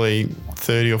probably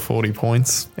 30 or 40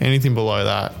 points. Anything below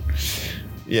that,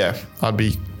 yeah, I'd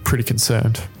be pretty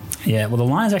concerned. Yeah, well, the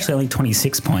line's actually only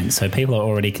 26 points, so people are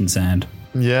already concerned.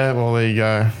 Yeah, well, there you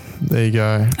go. There you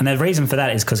go. And the reason for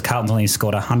that is because Carlton's only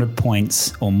scored 100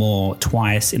 points or more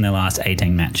twice in their last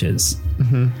 18 matches.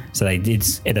 Mm-hmm. So they did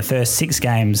the first 6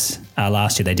 games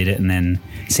last year. They did it, and then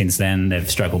since then they've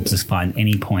struggled to find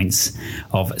any points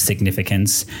of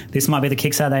significance. This might be the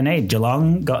kickstart they need.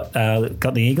 Geelong got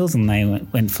the Eagles, and they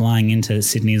went flying into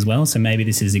Sydney as well. So maybe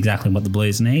this is exactly what the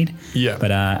Blues need. Yeah. But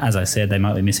as I said, they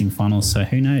might be missing finals. So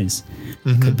who knows?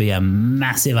 Mm-hmm. Could be a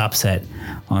massive upset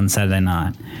on Saturday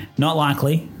night. Not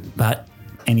likely. But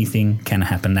anything can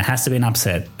happen. There has to be an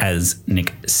upset, as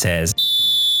Nick says.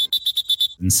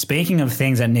 And speaking of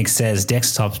things that Nick says,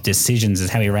 desktop decisions is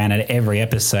how we ran it every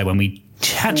episode when we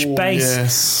touch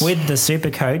base with the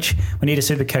Supercoach. We need a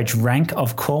Supercoach rank,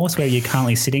 of course. Where you're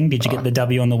currently sitting. Did you get the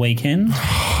W on the weekend?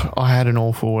 I had an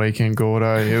awful weekend,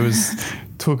 Gordo. It was...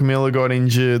 Took Miller got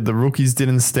injured. The rookies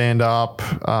didn't stand up.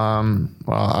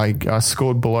 I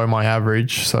scored below my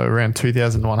average, so around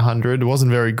 2,100. It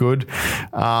wasn't very good.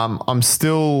 I'm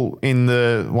still in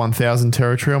the 1,000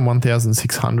 territory. I'm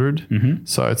 1,600,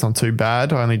 so it's not too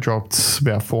bad. I only dropped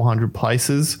about 400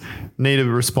 places. Need to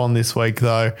respond this week,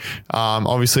 though.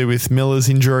 Obviously, with Miller's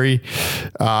injury,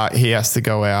 he has to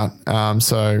go out.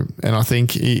 And I think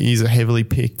he's a heavily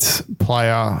picked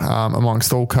player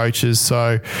amongst all coaches.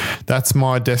 So that's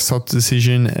my desktop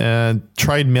decision.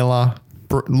 Trade Miller.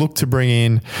 Look to bring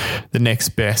in the next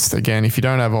best. Again, if you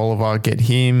don't have Oliver, get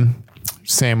him.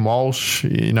 Sam Walsh,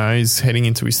 he's heading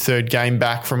into his 3rd game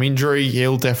back from injury.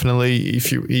 He'll definitely,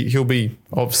 he'll be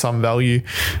of some value.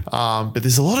 But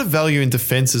there's a lot of value in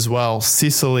defence as well.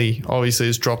 Sicily obviously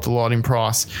has dropped a lot in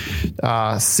price.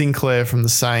 Sinclair from the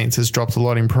Saints has dropped a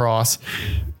lot in price.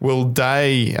 Will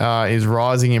Day is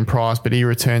rising in price, but he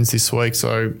returns this week.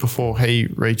 So before he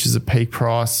reaches a peak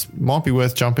price, might be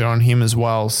worth jumping on him as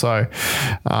well. So,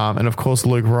 and of course,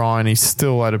 Luke Ryan, he's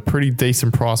still at a pretty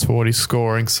decent price for what he's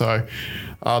scoring. So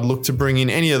I'd look to bring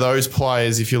in any of those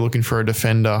players if you're looking for a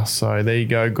defender. So there you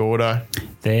go, Gordo.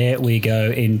 There we go,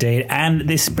 indeed. And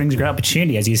this brings a great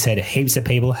opportunity. As you said, heaps of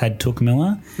people had took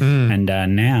Miller, and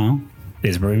now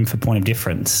there's room for point of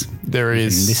difference. There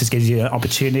is. And this gives you an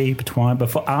opportunity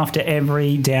after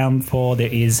every downpour,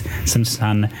 there is some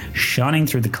sun shining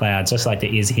through the clouds, just like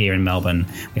there is here in Melbourne.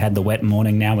 We had the wet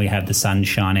morning. Now we have the sun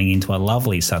shining into a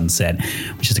lovely sunset,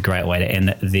 which is a great way to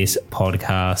end this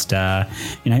podcast.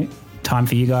 Time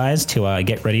for you guys to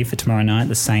get ready for tomorrow night,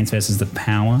 the Saints versus the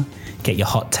Power. Get your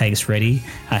hot takes ready.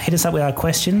 Hit us up with our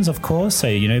questions, of course. So,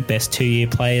 best 2-year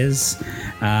players.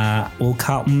 Will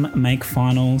Carlton make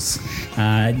finals?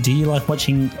 Do you like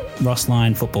watching Ross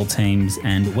Lyon football teams?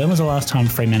 And when was the last time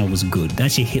Fremantle was good?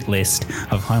 That's your hit list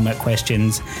of homework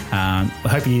questions.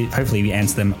 Hopefully you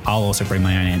answer them. I'll also bring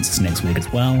my own answers next week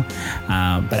as well.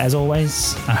 But as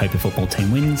always, I hope your football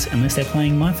team wins unless they're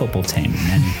playing my football team.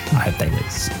 And I hope they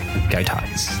lose. Go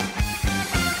Tigers.